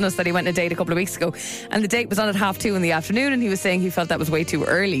just telling us that he went on a date a couple of weeks ago, and the date was on at 2:30 in the afternoon, and he was saying he felt that was way too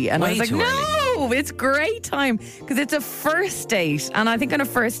early. And I was like, no, it's great time because it's a first date, and I think on a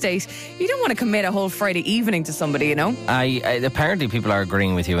first date you don't want to commit a whole Friday evening to somebody, you know. Apparently people are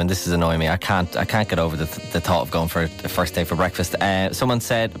agreeing with you, and this is annoying me. I can't get over the thought of going for a first date for breakfast. Someone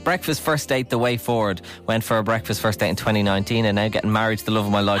said breakfast first date the way forward. Went for a breakfast first date in 2019 and now getting married to the love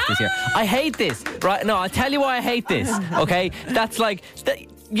of my life this year. I hate this, right? No, I'll tell you why I hate this, okay? That's like,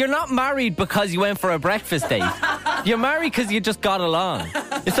 you're not married because you went for a breakfast date. You're married because you just got along.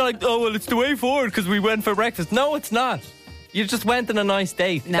 It's not like, oh, well, it's the way forward because we went for breakfast. No, it's not. You just went on a nice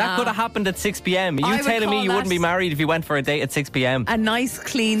date. Nah. That could have happened at 6 p.m. You telling me you wouldn't be married if you went for a date at 6 p.m. A nice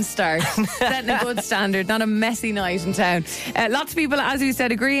clean start. Setting a good standard, not a messy night in town. Lots of people, as you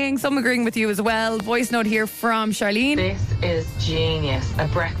said, agreeing. Some agreeing with you as well. Voice note here from Charlene. This is genius. A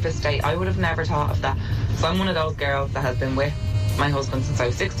breakfast date. I would have never thought of that. So I'm one of those girls that has been with my husband since I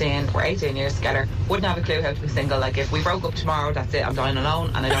was 16. We're 18 years together. Wouldn't have a clue how to be single. Like, if we broke up tomorrow, that's it. I'm dying alone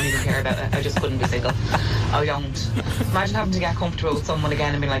and I don't even care about it. I just couldn't be single. I don't. Imagine having to get comfortable with someone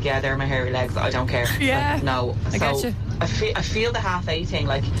again and being like, yeah, they're my hairy legs. I don't care. Yeah. Like, no. I get you. I feel the 8:30 thing,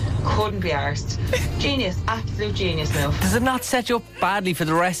 like, couldn't be arsed. Genius. Absolute genius move. Does it not set you up badly for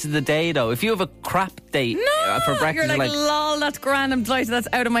the rest of the day, though? If you have a crap date for breakfast, you're like, lol, that's grand, I'm delighted that's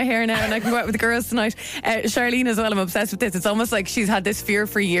out of my hair now and I can go out with the girls tonight. Charlene as well, I'm obsessed with this. It's almost like she's had this fear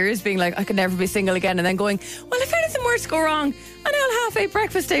for years, being like, I could never be single again, and then going, well, if anything were to go wrong, I know a 8:30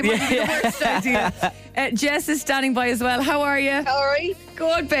 breakfast date might be the worst idea. Jess is standing by as well. How are you? All right.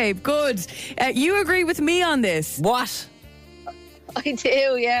 Good, babe, good. You agree with me on this? What? I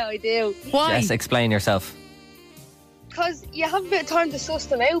do, yeah, I do. Why? Jess, explain yourself. because you have a bit of time to suss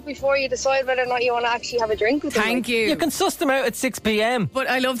them out before you decide whether or not you want to actually have a drink with them. Thank you. You can suss them out at 6 p.m. But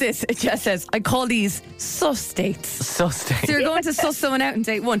I love this. It just says, I call these sus dates. Sus dates. So you're going to suss someone out in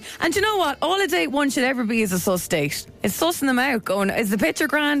date one. And you know what? All a date one should ever be is a sus date. It's sussing them out, going, is the picture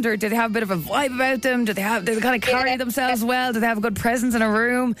grand, or do they have a bit of a vibe about them? Do they kind of carry themselves well? Do they have a good presence in a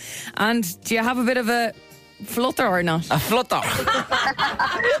room? And do you have a bit of a flutter or not? A flutter.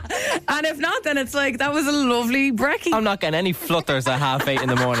 And if not, then it's like, that was a lovely brekkie. I'm not getting any flutters at 8:30 in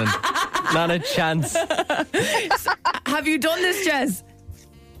the morning. Not a chance. Have you done this, Jez?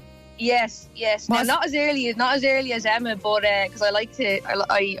 Yes. Now, not as early as Emma, but because I like to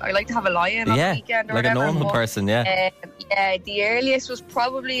have a lie-in on the weekend or like whatever. a normal person, yeah. The earliest was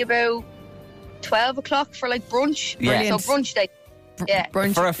probably about 12 o'clock for like brunch. Yeah. So brunch date. Yeah.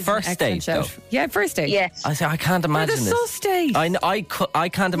 Brunch For a is an first date, excellent though. shout. Yeah, first date. Yes. I can't imagine the this. sus date. I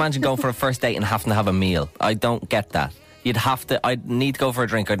can't imagine going for a first date and having to have a meal. I don't get that. I'd need to go for a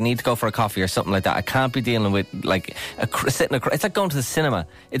drink. I'd need to go for a coffee or something like that. I can't be dealing with like it's like going to the cinema.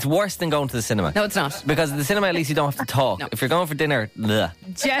 It's worse than going to the cinema. No, it's not. Because at the cinema, at least you don't have to talk. No. If you're going for dinner, bleh.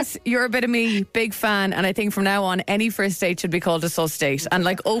 Jess, you're a bit of me, big fan, and I think from now on, any first date should be called a sus date, and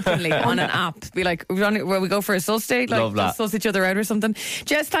like openly on an app, be like, will we go for a sus date? Like, Love that. suss each other out or something.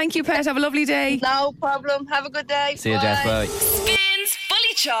 Jess, thank you, pet. Have a lovely day. No problem. Have a good day. See you, Bye. Jess. Bye. Spins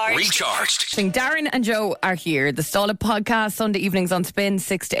Fully Charged. Recharged. Darren and Joe are here. The Stall It podcast, Sunday evenings on Spin,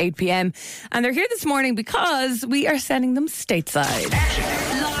 6 to 8 p.m. And they're here this morning because we are sending them stateside.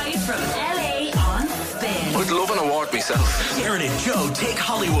 Live from LA on Spin. Would love an award myself. Darren and Joe take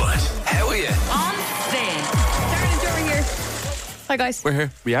Hollywood. How are you? On Spin. Darren and Joe are here. Hi, guys. We're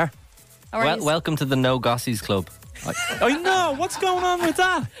here. We are. How are you? Welcome to the No Gossies Club. I know. What's going on with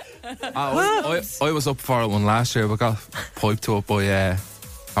that? I was up for one last year, but got piped to it by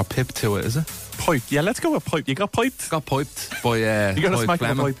or pipped to it, is it? Piped. Yeah, let's go with pipe. You got piped? Got piped by You got a by smack in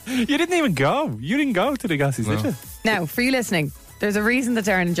the Clement. pipe. You didn't even go. You didn't go to the Gossies, No. did you? Now, for you listening, there's a reason that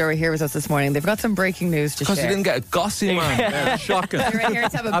Darren and Joe are here with us this morning. They've got some breaking news to Because share. you didn't get a gossy, man. Yeah, shocking. You're in here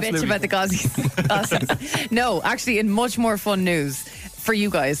to have a bitch Absolutely. about the Gossies. No, actually, in much more fun news for you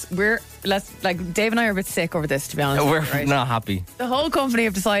guys, Dave and I are a bit sick over this, to be honest. We're right? not happy. The whole company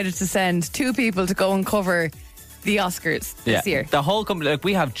have decided to send two people to go and cover the Oscars this year. The whole company, like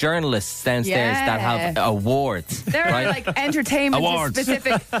we have journalists downstairs that have awards. There right? are like entertainment Awards.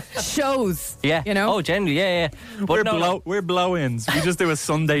 specific shows. Yeah. You know? Oh, generally, yeah. But We're blow-ins. We just do a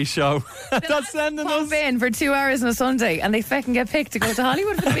Sunday show. That's sending us. Pop in for 2 hours on a Sunday and they fucking get picked to go to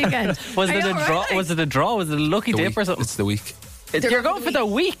Hollywood for the weekend. Was I it know, a draw? right? Was it a draw? Was it a lucky The dip week. or something? It's the week. You're going for the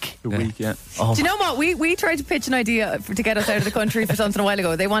week. The week, yeah. Oh, Do you know what? We tried to pitch an idea to get us out of the country for something a while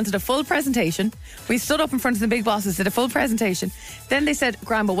ago. They wanted a full presentation. We stood up in front of the big bosses, did a full presentation. Then they said,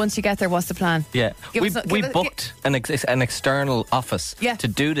 Graham, but once you get there, what's the plan? yeah. Give us a- We give us- booked an external office Yeah. to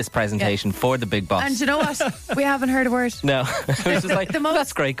do this presentation for the big boss. And you know what? We haven't heard a word. No. It was just like,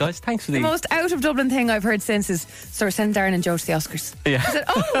 that's great, guys. Thanks for The the... most out of Dublin thing I've heard since is, so we're sending Darren and Joe to the Oscars. Yeah. I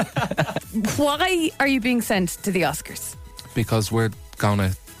said, why are you being sent to the Oscars? Because we're going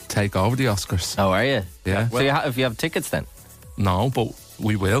to take over the Oscars. Oh, are you? Yeah. So if you have tickets then? No, but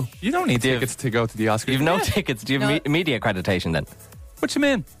we will. You don't need tickets to go to the Oscars. You've no tickets. Do you have media accreditation then? What you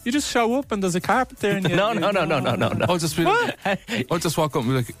mean? You just show up and there's a carpet there and you... No. I'll just be I'll just walk up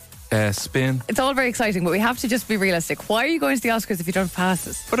and be like, Spin. It's all very exciting, but we have to just be realistic. Why are you going to the Oscars if you don't have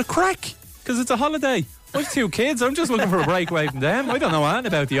passes? For a crack. Because it's a holiday. I've 2 kids. I'm just looking for a break away from them. I don't know anything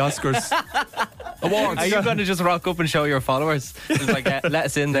about the Oscars. Awards. Are you going to just rock up and show your followers? Just like, let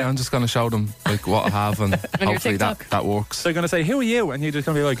us in there. I'm just going to show them like what I have and your hopefully that works. They're going to say, who are you? And you're just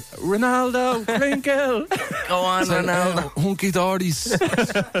going to be like, Ronaldo, Twinkle. Go on, So, Ronaldo. Hunky Dories.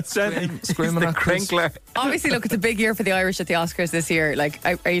 Screaming at Chris. Crinkler. Obviously, look, it's a big year for the Irish at the Oscars this year. Like,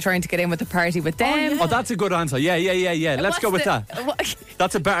 are you trying to get in with the party with them? Oh, that's a good answer. Yeah. Let's go with that.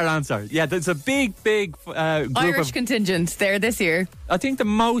 That's a better answer. Yeah, there's a big group Irish of... contingent there this year. I think the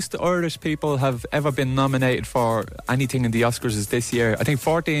most Irish people have ever been nominated for anything in the Oscars is this year. I think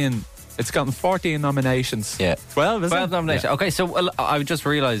 14... It's gotten 14 nominations. Yeah. 12, isn't 12 it? nominations. Yeah. Okay, so I just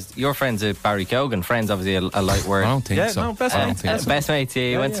realised you're friends with Barry Keoghan. Friends, obviously, a light word. I don't think Yeah, so. no, best I don't mates. think so. Best mates, yeah,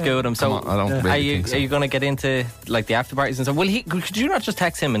 you went to school with him. So, Come on, I don't really think so. Are you going to get into like the after parties and stuff? Could you not just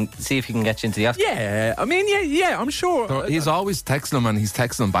text him and see if he can get you into the Oscars? Yeah, I mean, yeah, I'm sure. So he's always texting him and he's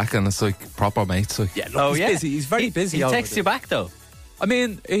texting him back and it's like proper mates. Like. Yeah, look, he's busy. He's very busy. He over texts there. you back though. I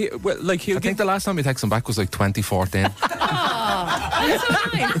mean, he'll I think the last time he texted him back was like 2014. That's so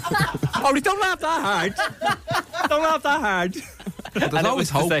nice. Oh, don't laugh that hard. Don't laugh that hard. There's And it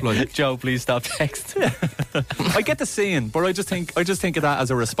always was to hope, say, like. Joe, please stop texting. I get the scene, but I just think of that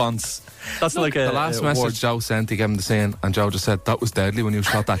as a response. That's like The last message Joe sent, he gave him the scene, and Joe just said, "That was deadly when you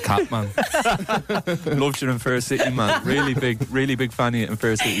shot that cat, man." Loved you in Fair City, man. Really big fan of you in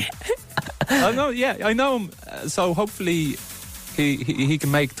Fair City. I know him. So hopefully he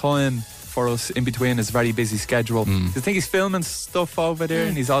can make time for us in between his very busy schedule. Do you think he's filming stuff over there,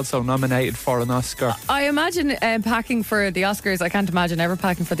 and he's also nominated for an Oscar? I imagine packing for the Oscars. I can't imagine ever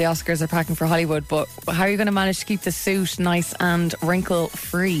packing for the Oscars or packing for Hollywood. But how are you going to manage to keep the suit nice and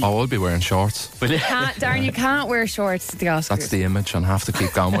wrinkle-free? Oh, I'll be wearing shorts. Darren, you can't wear shorts at the Oscars. That's the image, and have to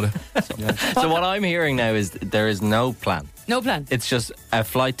keep going with it. So what I'm hearing now is there is no plan. No plan. It's just a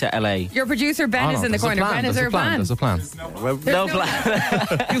flight to LA. Your producer Ben is in the corner. Ben, is there a plan? There's a plan. No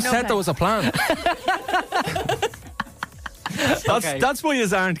plan. You said there was a plan. That's why you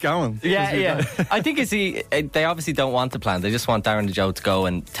aren't going. Yeah. I think they obviously don't want the plan. They just want Darren and Joe to go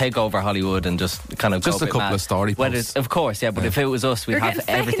and take over Hollywood and just kind of just go a couple of story posts. Of course, yeah. But if it was us, we'd have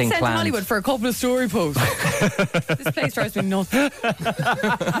everything sent planned. to Hollywood for a couple of story posts. This place drives me nuts.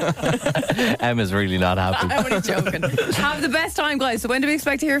 Emma's really not happy. I'm only joking. Have the best time, guys. So when do we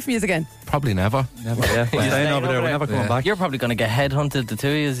expect to hear from you again? Probably never. Yeah, we're staying over there. We're never coming back. You're probably going to get headhunted, the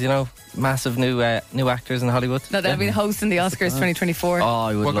two of you, massive new actors in Hollywood. No, they'll be hosting the Oscars 2024. Oh,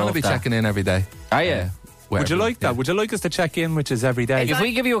 I would We're going to be checking in every day. Are you? Would you like that? Would you like us to check in, which is every day? If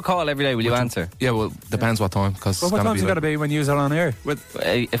we give you a call every day, will you answer? Yeah, well, depends what time. Because what time's it got to be when you're on air?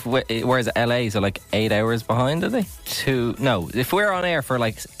 Whereas LA, so like 8 hours behind, are they? If we're on air for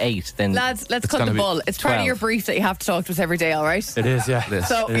like 8, then lads, let's cut the bull. It's part of your brief that you have to talk to us every day. All right? It is, yeah.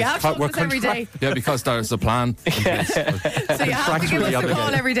 So you have to talk to us every day. Yeah, because there's a plan. So you have to give us a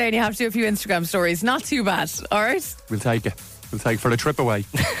call every day, and you have to do a few Instagram stories. Not too bad. All right? We'll take it. We'll take for the trip away.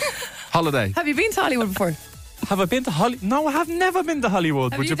 Holiday. Have you been to Hollywood before? Have I been to Hollywood? No, I have never been to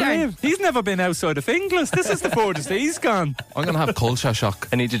Hollywood. Would you believe? He's never been outside of Inglis. This is the furthest he's gone. I'm going to have culture shock.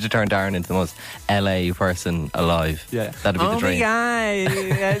 I need you to turn Darren into the most LA person alive. Yeah. That'd be the dream. Oh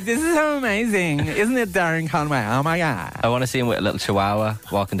my God. This is so amazing. Isn't it, Darren Conway? Oh my God. I want to see him with a little chihuahua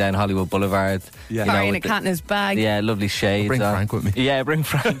walking down Hollywood Boulevard. Yeah. Carrying a cat in his bag. Yeah, lovely shades. Bring Frank with me. Yeah, bring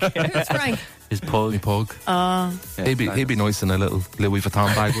Frank. Who's Frank? His pug. My pug. Yeah, he'd be nice in a little Louis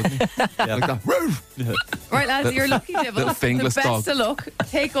Vuitton bag, wouldn't he? Like that. Right, lads, you're lucky devils. Little fingerless the dog. best of luck.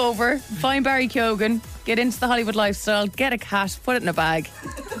 Take over. Find Barry Keoghan. Get into the Hollywood lifestyle. Get a cat. Put it in a bag.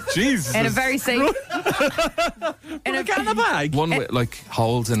 Jesus. In a very safe. in a cat in a bag. One with like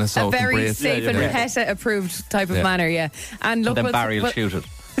holes in it so a it can very breathe. safe and PETA approved type of manner. Yeah. And look, And then Barry will shoot it.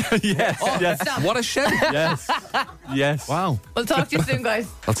 Yes. Yes. Stop. What a shout. Yes. Wow. We'll talk to you soon, guys.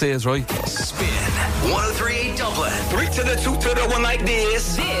 I'll say it's right. Spin 103.8 Dublin. 3 to the 2 to the 1 like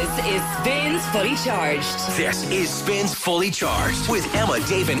this. This is Spins Fully Charged. This is Spins Fully Charged with Emma,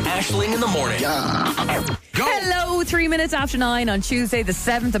 Dave, and Aisling in the morning. Go. Hello, 3 minutes after 9 on Tuesday, the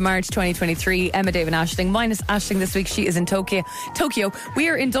 7th of March 2023. Emma, Dave, and Aisling. Minus Aisling this week. She is in Tokyo. We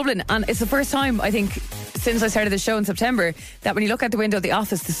are in Dublin, and it's the first time, I think, since I started the show in September, that when you look out the window of the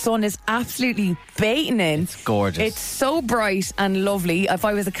office, the sun is absolutely baking in. It's gorgeous. It's so bright and lovely. If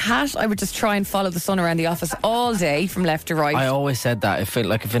I was a cat, I would just try and follow the sun around the office all day from left to right. I always said that. If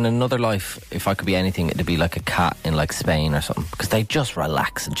in another life, if I could be anything, it'd be like a cat in like Spain or something, because they just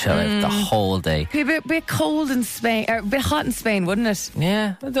relax and chill out the whole day. It'd be a bit cold in Spain, or a bit hot in Spain, wouldn't it?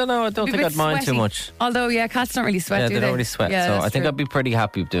 Yeah, I don't know. I don't It'd be think a I'd bit mind too sweaty. much. Although, yeah, cats don't really sweat, Yeah, do they don't really sweat. Yeah, so that's I think true. I'd be pretty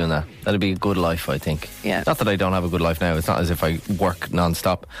happy doing that. That'd be a good life, I think. Yeah. Not that I don't have a good life now. It's not as if I work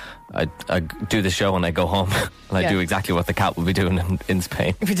non-stop. I do the show and I go home and I do exactly what the cat would be doing in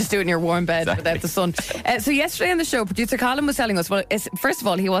Spain. If you just do it in your warm bed without the sun. So yesterday on the show, producer Colin was telling us, first of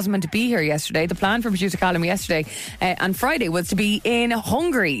all, he wasn't meant to be here yesterday. The plan for producer Colin yesterday and Friday was to be in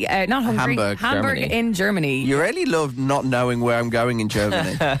Hungary. Not Hungary, Hamburg Germany. in Germany. You really love not knowing where I'm going in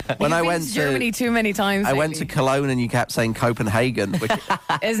Germany. When I went to Germany too many times. I went to Cologne and you kept saying Copenhagen, which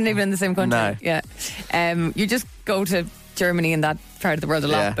isn't even in the same country. No. Yeah. You just go to Germany and that part of the world a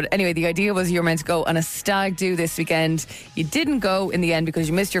lot. Yeah. But anyway, the idea was you were meant to go on a stag do this weekend. You didn't go in the end because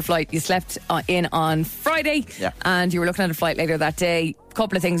you missed your flight. You slept in on Friday and you were looking at a flight later that day. A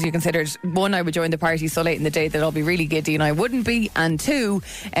couple of things you considered. One, I would join the party so late in the day that I'll be really giddy and I wouldn't be. And two,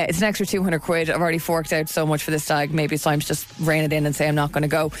 it's an extra 200 quid. I've already forked out so much for this stag. Maybe it's time to just rein it in and say I'm not going to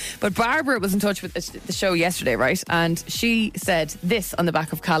go. But Barbara was in touch with the show yesterday, right? And she said this on the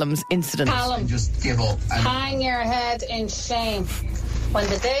back of Callum's incident. Callum, just give up. Hang your head in shame. When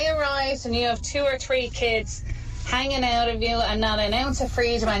the day arrives and you have 2 or 3 kids hanging out of you and not an ounce of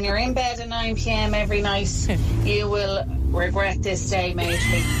freedom and you're in bed at 9 p.m. every night, you will regret this day,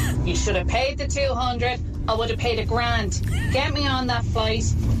 matey. You should have paid the 200 I would have paid $1,000. Get me on that flight.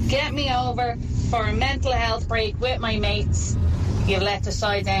 Get me over for a mental health break with my mates. You've let the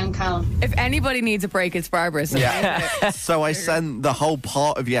side down, Callum. If anybody needs a break, it's Barbara. So So I sent the whole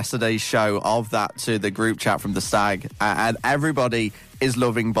part of yesterday's show of that to the group chat from the Stag, and everybody is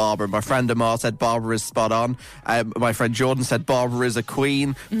loving Barbara. My friend Amar said Barbara is spot on. My friend Jordan said Barbara is a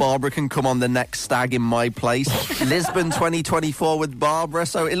queen. Barbara can come on the next Stag in my place. Lisbon 2024 with Barbara.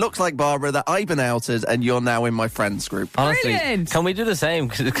 So it looks like, Barbara, that I've been outed and you're now in my friends group. Honestly, Brilliant. can we do the same?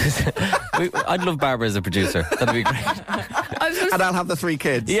 Because I'd love Barbara as a producer. That'd be great. And I'll have the 3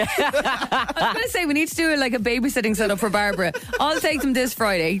 kids. Yeah. I was going to say, we need to do like a babysitting setup for Barbara. I'll take them this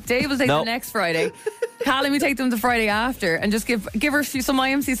Friday. Dave will take them next Friday. Callum, you take them the Friday after, and just give her some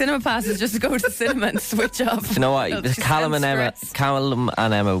IMC cinema passes just to go to the cinema and switch off. Do you know what? Callum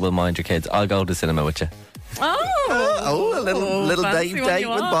and Emma will mind your kids. I'll go to cinema with you. Oh, a little date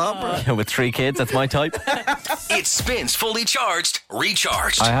with Barbara. With 3 kids, that's my type. It spins fully charged,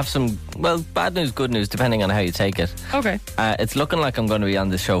 recharged. I have some, bad news, good news, depending on how you take it. Okay. It's looking like I'm going to be on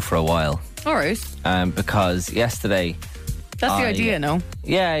this show for a while. All right. Because yesterday... That's the idea, no?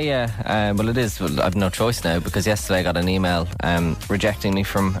 Yeah. Well, it is. Well, I've no choice now, because yesterday I got an email rejecting me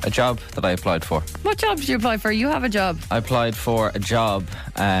from a job that I applied for. What job did you apply for? You have a job. I applied for a job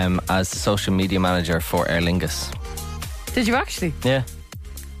as the social media manager for Aer Lingus. Did you actually? Yeah.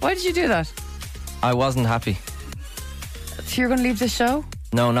 Why did you do that? I wasn't happy. So you're going to leave the show?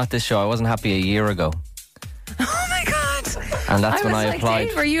 No, not this show. I wasn't happy a year ago. Oh my God. And that's when I applied.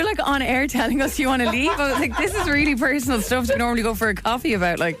 Dave, were you like on air telling us you want to leave? I was like, this is really personal stuff to normally go for a coffee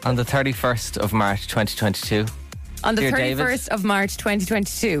about. Like on the 31st of March 2022. On the Dear 31st David, of March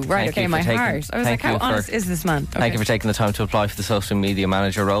 2022. Right, okay, my heart. I was like, how honest is this man? Okay. Thank you for taking the time to apply for the social media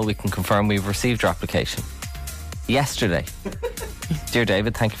manager role. We can confirm we've received your application yesterday. Dear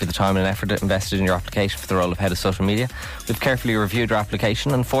David, thank you for the time and effort invested in your application for the role of Head of Social Media. We've carefully reviewed your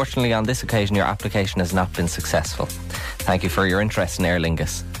application. Unfortunately, on this occasion, your application has not been successful. Thank you for your interest in Aer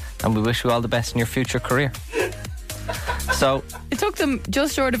Lingus, and we wish you all the best in your future career. So it took them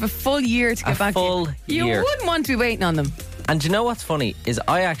just short of a full year to get back. Full you year. wouldn't want to be waiting on them. And do you know what's funny is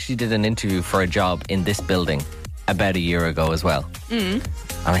I actually did an interview for a job in this building about a year ago as well. And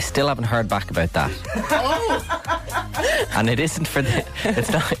I still haven't heard back about that. And it isn't for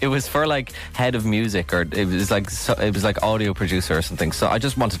it's not. It was for like head of music, or it was like audio producer or something. So I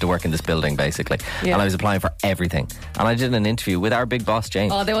just wanted to work in this building basically, and I was applying for everything. And I did an interview with our big boss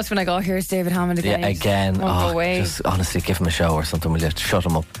James. Oh, they must have been like, oh, here's David Hammond again. Yeah, again. Won't go away. Just honestly, give him a show or something. Will you shut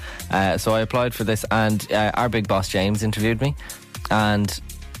him up? So I applied for this, and our big boss James interviewed me, and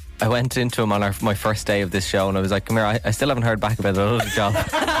I went into him on my first day of this show, and I was like, come here, I still haven't heard back about that other job.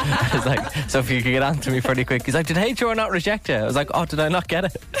 I was like, so if you could get on to me pretty quick. He's like, did HR not reject you? I was like, oh, did I not get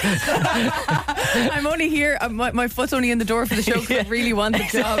it? I'm only here, my foot's only in the door for the show because I really want the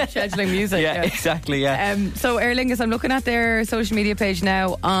job scheduling music. Yeah, exactly, yeah. So Aer Lingus, I'm looking at their social media page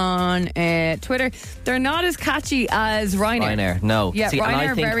now on Twitter. They're not as catchy as Ryanair. No. Yeah, see,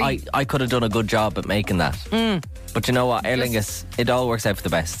 Ryanair and I think I could have done a good job at making that. But you know what, Aer Lingus, it all works out for the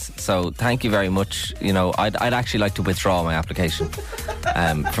best. So thank you very much. You know, I'd actually like to withdraw my application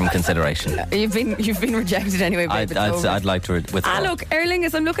from consideration. You've been rejected anyway. I'd like to withdraw. Look, Aer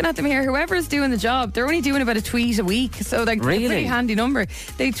Lingus, I'm looking at them here. Whoever's doing the job, they're only doing about a tweet a week. So like, really? a pretty handy number.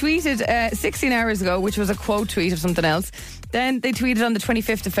 They tweeted 16 hours ago, which was a quote tweet of something else. Then they tweeted on the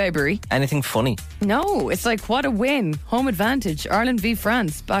 25th of February. Anything funny? No, it's like, what a win. Home advantage. Ireland v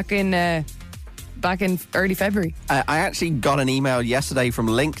France back in early February. I actually got an email yesterday from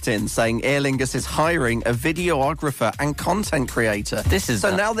LinkedIn saying Aer Lingus is hiring a videographer and content creator.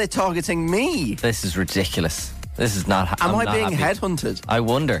 Now they're targeting me. This is ridiculous. This is not. Am I being headhunted? I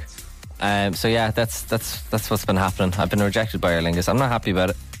wonder. So yeah, that's what's been happening. I've been rejected by Aer Lingus. I'm not happy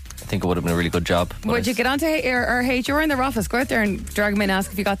about it. I think it would have been a really good job. Would you get onto our HR in their office? Go out there and drag them in and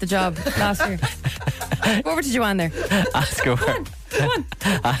ask if you got the job last year. Go over to Joanne there. Ask her. Come on.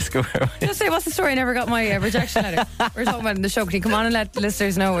 Ask her. Just say, what's the story? I never got my rejection letter. We're talking about it in the show. Can you come on and let the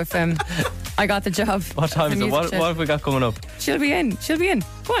listeners know if I got the job? What time is it? What have we got coming up? She'll be in.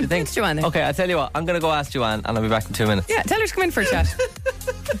 Go on, thanks, Joanne. There. Okay, I'll tell you what. I'm going to go ask Joanne, and I'll be back in 2 minutes. Yeah, tell her to come in for a chat.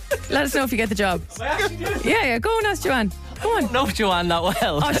 Let us know if you get the job. Yeah, go and ask Joanne. Go on. No, Joanne, not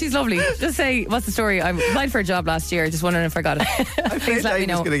well. Oh, she's lovely. Just say, what's the story? I applied for a job last year. Just wondering if I got it. Please let me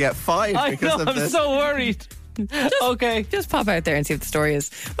know. He's going to get fired because of I'm this. so worried. Just pop out there and see what the story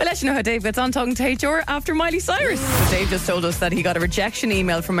is. We'll let you know how Dave gets on talking to HR after Miley Cyrus. So Dave just told us that he got a rejection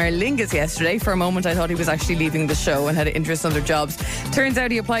email from Aer Lingus yesterday. For a moment, I thought he was actually leaving the show and had interest in other jobs. Turns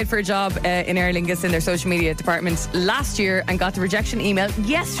out he applied for a job in Aer Lingus in their social media department last year and got the rejection email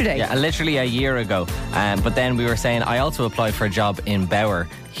yesterday. Yeah, literally a year ago. But then we were saying I also applied for a job in Bauer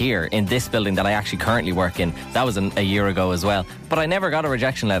here in this building that I actually currently work in. That was a year ago as well. But I never got a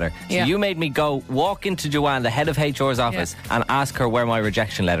rejection letter. So you made me go walk into Joanne, the head of HR's office, and ask her where my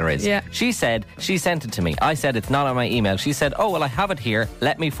rejection letter is. Yeah. She said she sent it to me. I said it's not on my email. She said, oh, well, I have it here.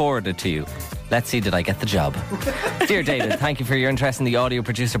 Let me forward it to you. Let's see, did I get the job? Dear David, thank you for your interest in the audio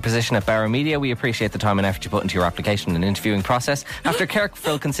producer position at Bauer Media. We appreciate the time and effort you put into your application and interviewing process. After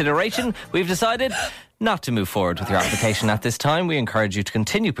careful consideration, we've decided not to move forward with your application at this time. We encourage you to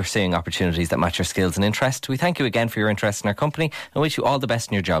continue pursuing opportunities that match your skills and interests. We thank you again for your interest in our company and wish you all the best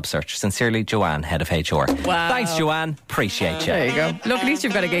in your job search. Sincerely, Joanne, Head of HR. Wow. Thanks, Joanne. Appreciate you. There you go. Look, at least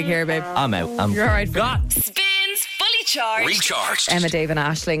you've got a gig here, babe. I'm out. You're all right. Spins Fully Charged. Recharged. Emma, Dave and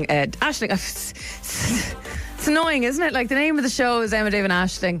Aisling. It's annoying, isn't it? Like, the name of the show is Emma, Dave and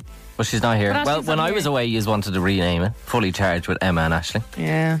Aisling. Well, she's not here. But Well, Aisling's when not I here. was away, you wanted to rename it. Fully Charged with Emma and Aisling.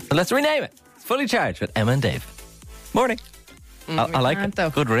 Yeah. So let's rename it. It's Fully Charged with Emma and Dave. Morning. I like it. Though.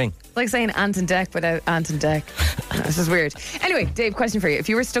 Good ring. It's like saying Ant and Dec without Ant and Dec. This is weird. Anyway, Dave, question for you. If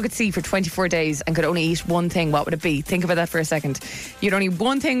you were stuck at sea for 24 days and could only eat one thing, what would it be? Think about that for a second. You'd only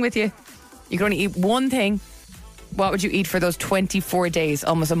one thing with you. You could only eat one thing. What would you eat for those 24 days,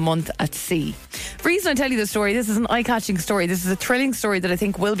 almost a month at sea? The reason I tell you this story, this is an eye-catching story. This is a thrilling story that I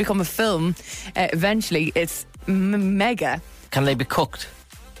think will become a film eventually. It's mega. Can they be cooked?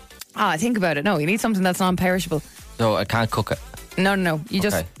 Think about it. No, you need something that's non-perishable. So I can't cook it. No.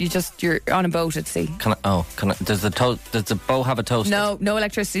 You're on a boat at sea. Can I? Does the boat have a toaster? No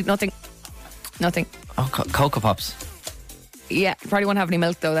electricity, nothing. Oh, Cocoa Pops. Yeah, you probably won't have any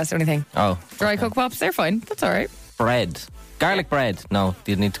milk though, that's the only thing. Oh. Dry Cocoa Pops, they're fine. That's all right. Bread. Garlic bread. No,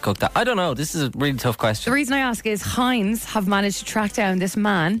 you need to cook that. I don't know. This is a really tough question. The reason I ask is Heinz have managed to track down this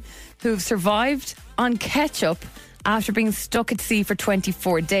man who survived on ketchup after being stuck at sea for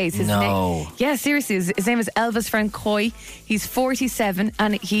 24 days. Yeah, seriously. His name is Elvis Francois. He's 47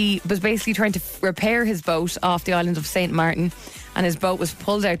 and he was basically trying to repair his boat off the island of St. Martin, and his boat was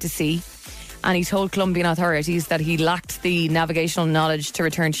pulled out to sea. And he told Colombian authorities that he lacked the navigational knowledge to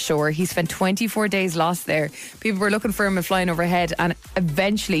return to shore. He spent 24 days lost there. People were looking for him and flying overhead, and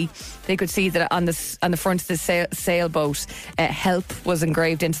eventually they could see that on the front of the sailboat, help was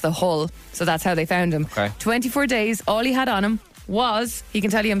engraved into the hull. So that's how they found him. Okay. 24 days, all he had on him was, he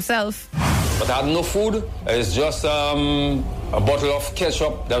can tell you himself, But I had no food. It's just a bottle of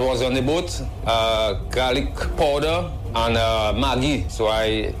ketchup that was on the boat, garlic powder, and Maggi. So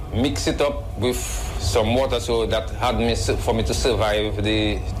I mix it up with some water, so that had me for me to survive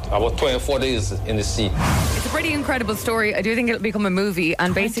about 24 days in the sea. it's a pretty incredible story. I do think it'll become a movie,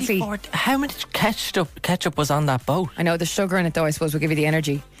 and basically, how much ketchup was on that boat? I know the sugar in it though, I suppose, will give you the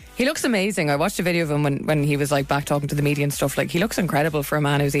energy. He looks amazing. I watched a video of him when he was like back talking to the media and stuff. Like, he looks incredible for a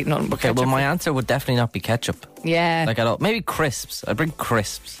man who's eating nothing but ketchup. Well, my answer would definitely not be ketchup. Yeah. Like at all. Maybe crisps. I'd bring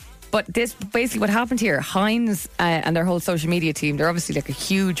crisps. But this, basically what happened here, Heinz and their whole social media team, they're obviously like a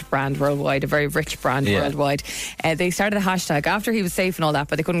huge brand worldwide, a very rich brand worldwide. They started a hashtag after he was safe and all that,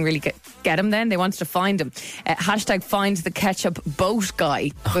 but they couldn't really get him then. They wanted to find him. Hashtag find the ketchup boat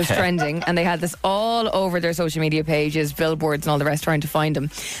guy was trending, and they had this all over their social media pages, billboards and all the rest trying to find him.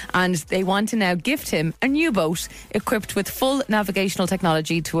 And they want to now gift him a new boat equipped with full navigational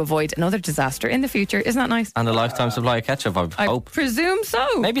technology to avoid another disaster in the future. Isn't that nice? And a lifetime supply of ketchup, I hope. Presume so.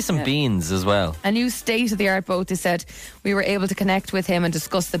 Maybe some beans as well. A new state-of-the-art boat, they said. We were able to connect with him and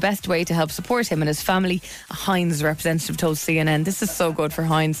discuss the best way to help support him and his family. A Heinz representative told CNN, this is so good for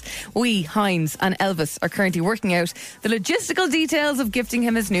Heinz. We, Heinz and Elvis, are currently working out the logistical details of gifting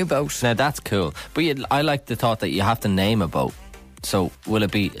him his new boat. Now that's cool. But I like the thought that you have to name a boat. So will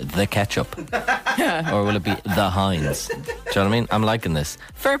it be the ketchup? Or will it be the Heinz? Do you know what I mean? I'm liking this.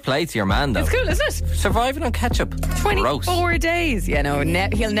 Fair play to your man though. It's cool, isn't it? Surviving on ketchup. 24 days. Yeah, no,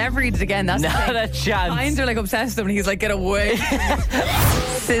 he'll never eat it again. That's not a chance. Heinz are like obsessed with him and he's like, get away.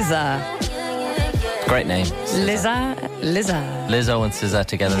 SZA. Great name. Lizzo and SZA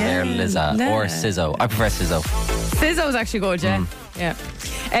together there. Lizza. Or Sizzo. I prefer Sizzo. Sizzo's actually good, yeah. Yeah.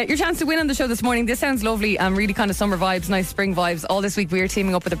 Your chance to win on the show this morning. This sounds lovely and really kind of summer vibes, nice spring vibes. All this week we are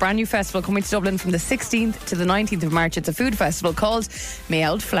teaming up with a brand new festival coming to Dublin from the 16th to the 19th of March. It's a food festival called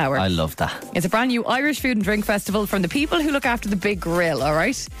Mayeld Flower. I love that. It's a brand new Irish food and drink festival from the people who look after the big grill, all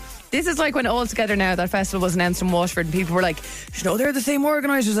right? This is like when All Together Now, that festival was announced in Waterford, and people were like, you know, they're the same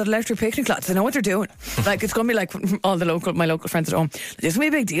organisers at Electric Picnic, lads. They know what they're doing. Like, it's going to be like all my local friends at home. This is going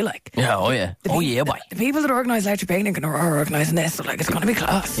to be a big deal, like. Yeah, oh yeah. Boy. The people that organise Electric Picnic are organising this, so like, it's going to be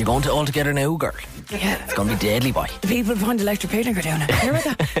class. You're going to All Together Now, girl. Yeah. It's going to be deadly, boy. The people behind Electric Picnic are doing it. Hear about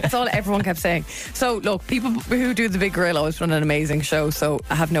that? That's all everyone kept saying. So, look, people who do the Big Grill always run an amazing show, so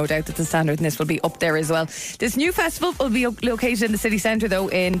I have no doubt that the standard in this will be up there as well. This new festival will be located in the city centre, though,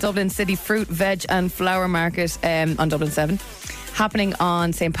 in Dublin City Fruit, Veg and Flower Market on Dublin 7. Happening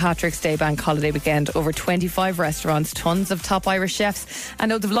on St. Patrick's Day bank holiday weekend. Over 25 restaurants, tons of top Irish chefs,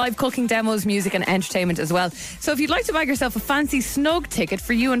 and loads of live cooking demos, music and entertainment as well. So if you'd like to bag yourself a fancy snug ticket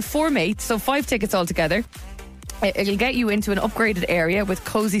for you and 4 mates, so 5 tickets altogether, it'll get you into an upgraded area with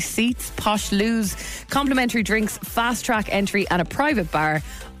cosy seats, posh loos, complimentary drinks, fast track entry and a private bar.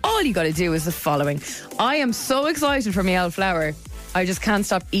 All you got to do is the following. I am so excited for Miel Flower. I just can't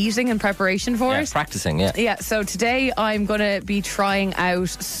stop eating in preparation for it. Practicing, yeah. Yeah, so today I'm going to be trying out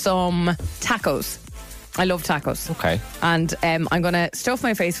some tacos. I love tacos. Okay. And I'm going to stuff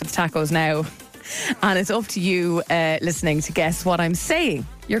my face with tacos now. And it's up to you listening to guess what I'm saying.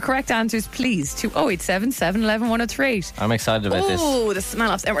 Your correct answers, please, to 087 711 1038. I'm excited about this. Oh, the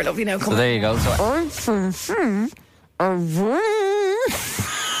smell of we're lovely now. Come so there you go.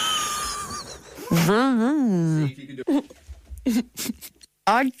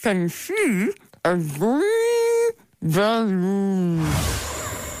 I can see a green balloon.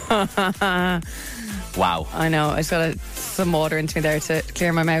 Wow. I know. I just got some water into me there to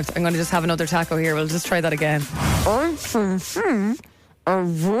clear my mouth. I'm going to just have another taco here. We'll just try that again. I can see a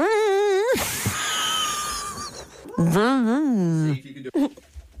green balloon.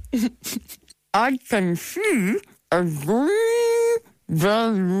 I can see a green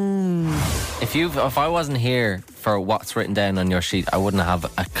balloon. If I wasn't here for what's written down on your sheet, I wouldn't have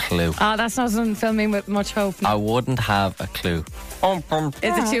a clue. That's not something filming with much hope. I wouldn't have a clue. Is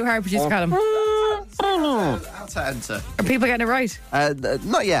it too hard, producer Callum? How to enter. Are people getting it right?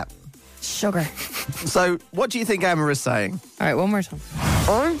 Not yet. Sugar. So, what do you think Emma is saying? All right, one more time.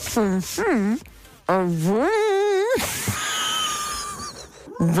 I can see a balloon.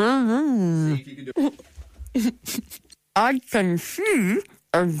 I can see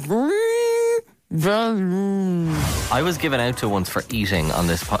a green balloon. I was given out to once for eating on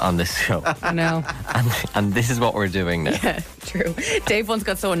this show. I know. And this is what we're doing now. Yeah, true. Dave once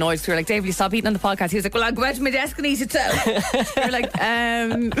got so annoyed because we were like, Dave, will you stop eating on the podcast? He was like, well, I'll go out to my desk and eat it too. We were like,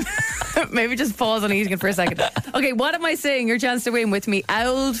 maybe just pause on eating it for a second. Okay, what am I saying? Your chance to win with me.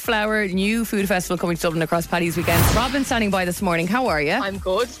 Old Flower New Food Festival coming to Dublin across Paddy's weekend. Robin standing by this morning. How are you? I'm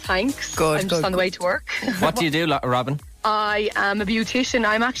good, thanks. Good. I'm just on the way to work. What do you do, Robin? I am a beautician.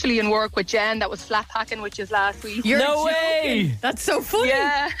 I'm actually in work with Jen that was flat packing, which is last week. No way! That's so funny.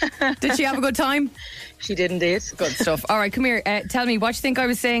 Yeah. Did she have a good time? She did indeed. Good stuff. All right, come here. Tell me, what you think I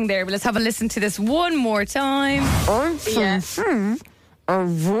was saying there? Let's have a listen to this one more time. Yeah.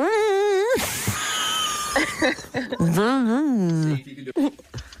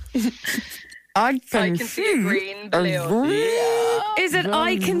 I can see a green balloon. Is it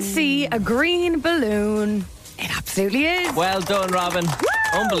I can see a green balloon? It absolutely is. Well done, Robin. Woo!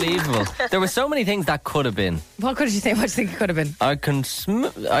 Unbelievable. There were so many things that could have been. What could you think? What do you think it could have been? I can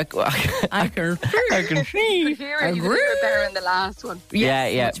I can see. You hear it better in the last one.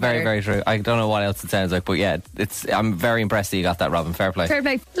 Yes, yeah, very, very true. I don't know what else it sounds like, but yeah, I'm very impressed that you got that, Robin. Fair play. Fair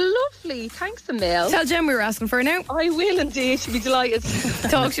play. Lovely. Thanks, Emil. Tell Jen we were asking for her now. I will indeed. She'll be delighted.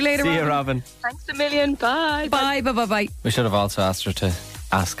 Talk to you later, See you, Robin. Thanks a million. Bye. Bye. We should have also asked her to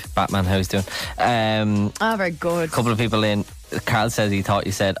ask Batman how he's doing. Very good. A couple of people in. Carl says he thought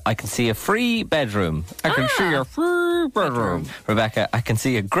you said, I can see a free bedroom. I can see a free bedroom. Rebecca, I can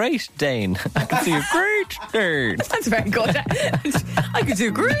see a Great Dane. I can see a Great Dane. That's very good. I can see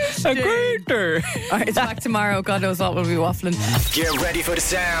a Great Dane. A Great Dane. All right, it's back tomorrow. God knows what we'll be waffling. Get ready for the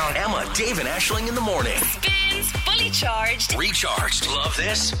sound. Emma, Dave and Aisling in the morning. Spins Fully Charged. Recharged. Love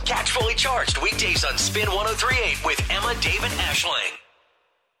this? Catch Fully Charged weekdays on Spin 103.8 with Emma, Dave and Aisling.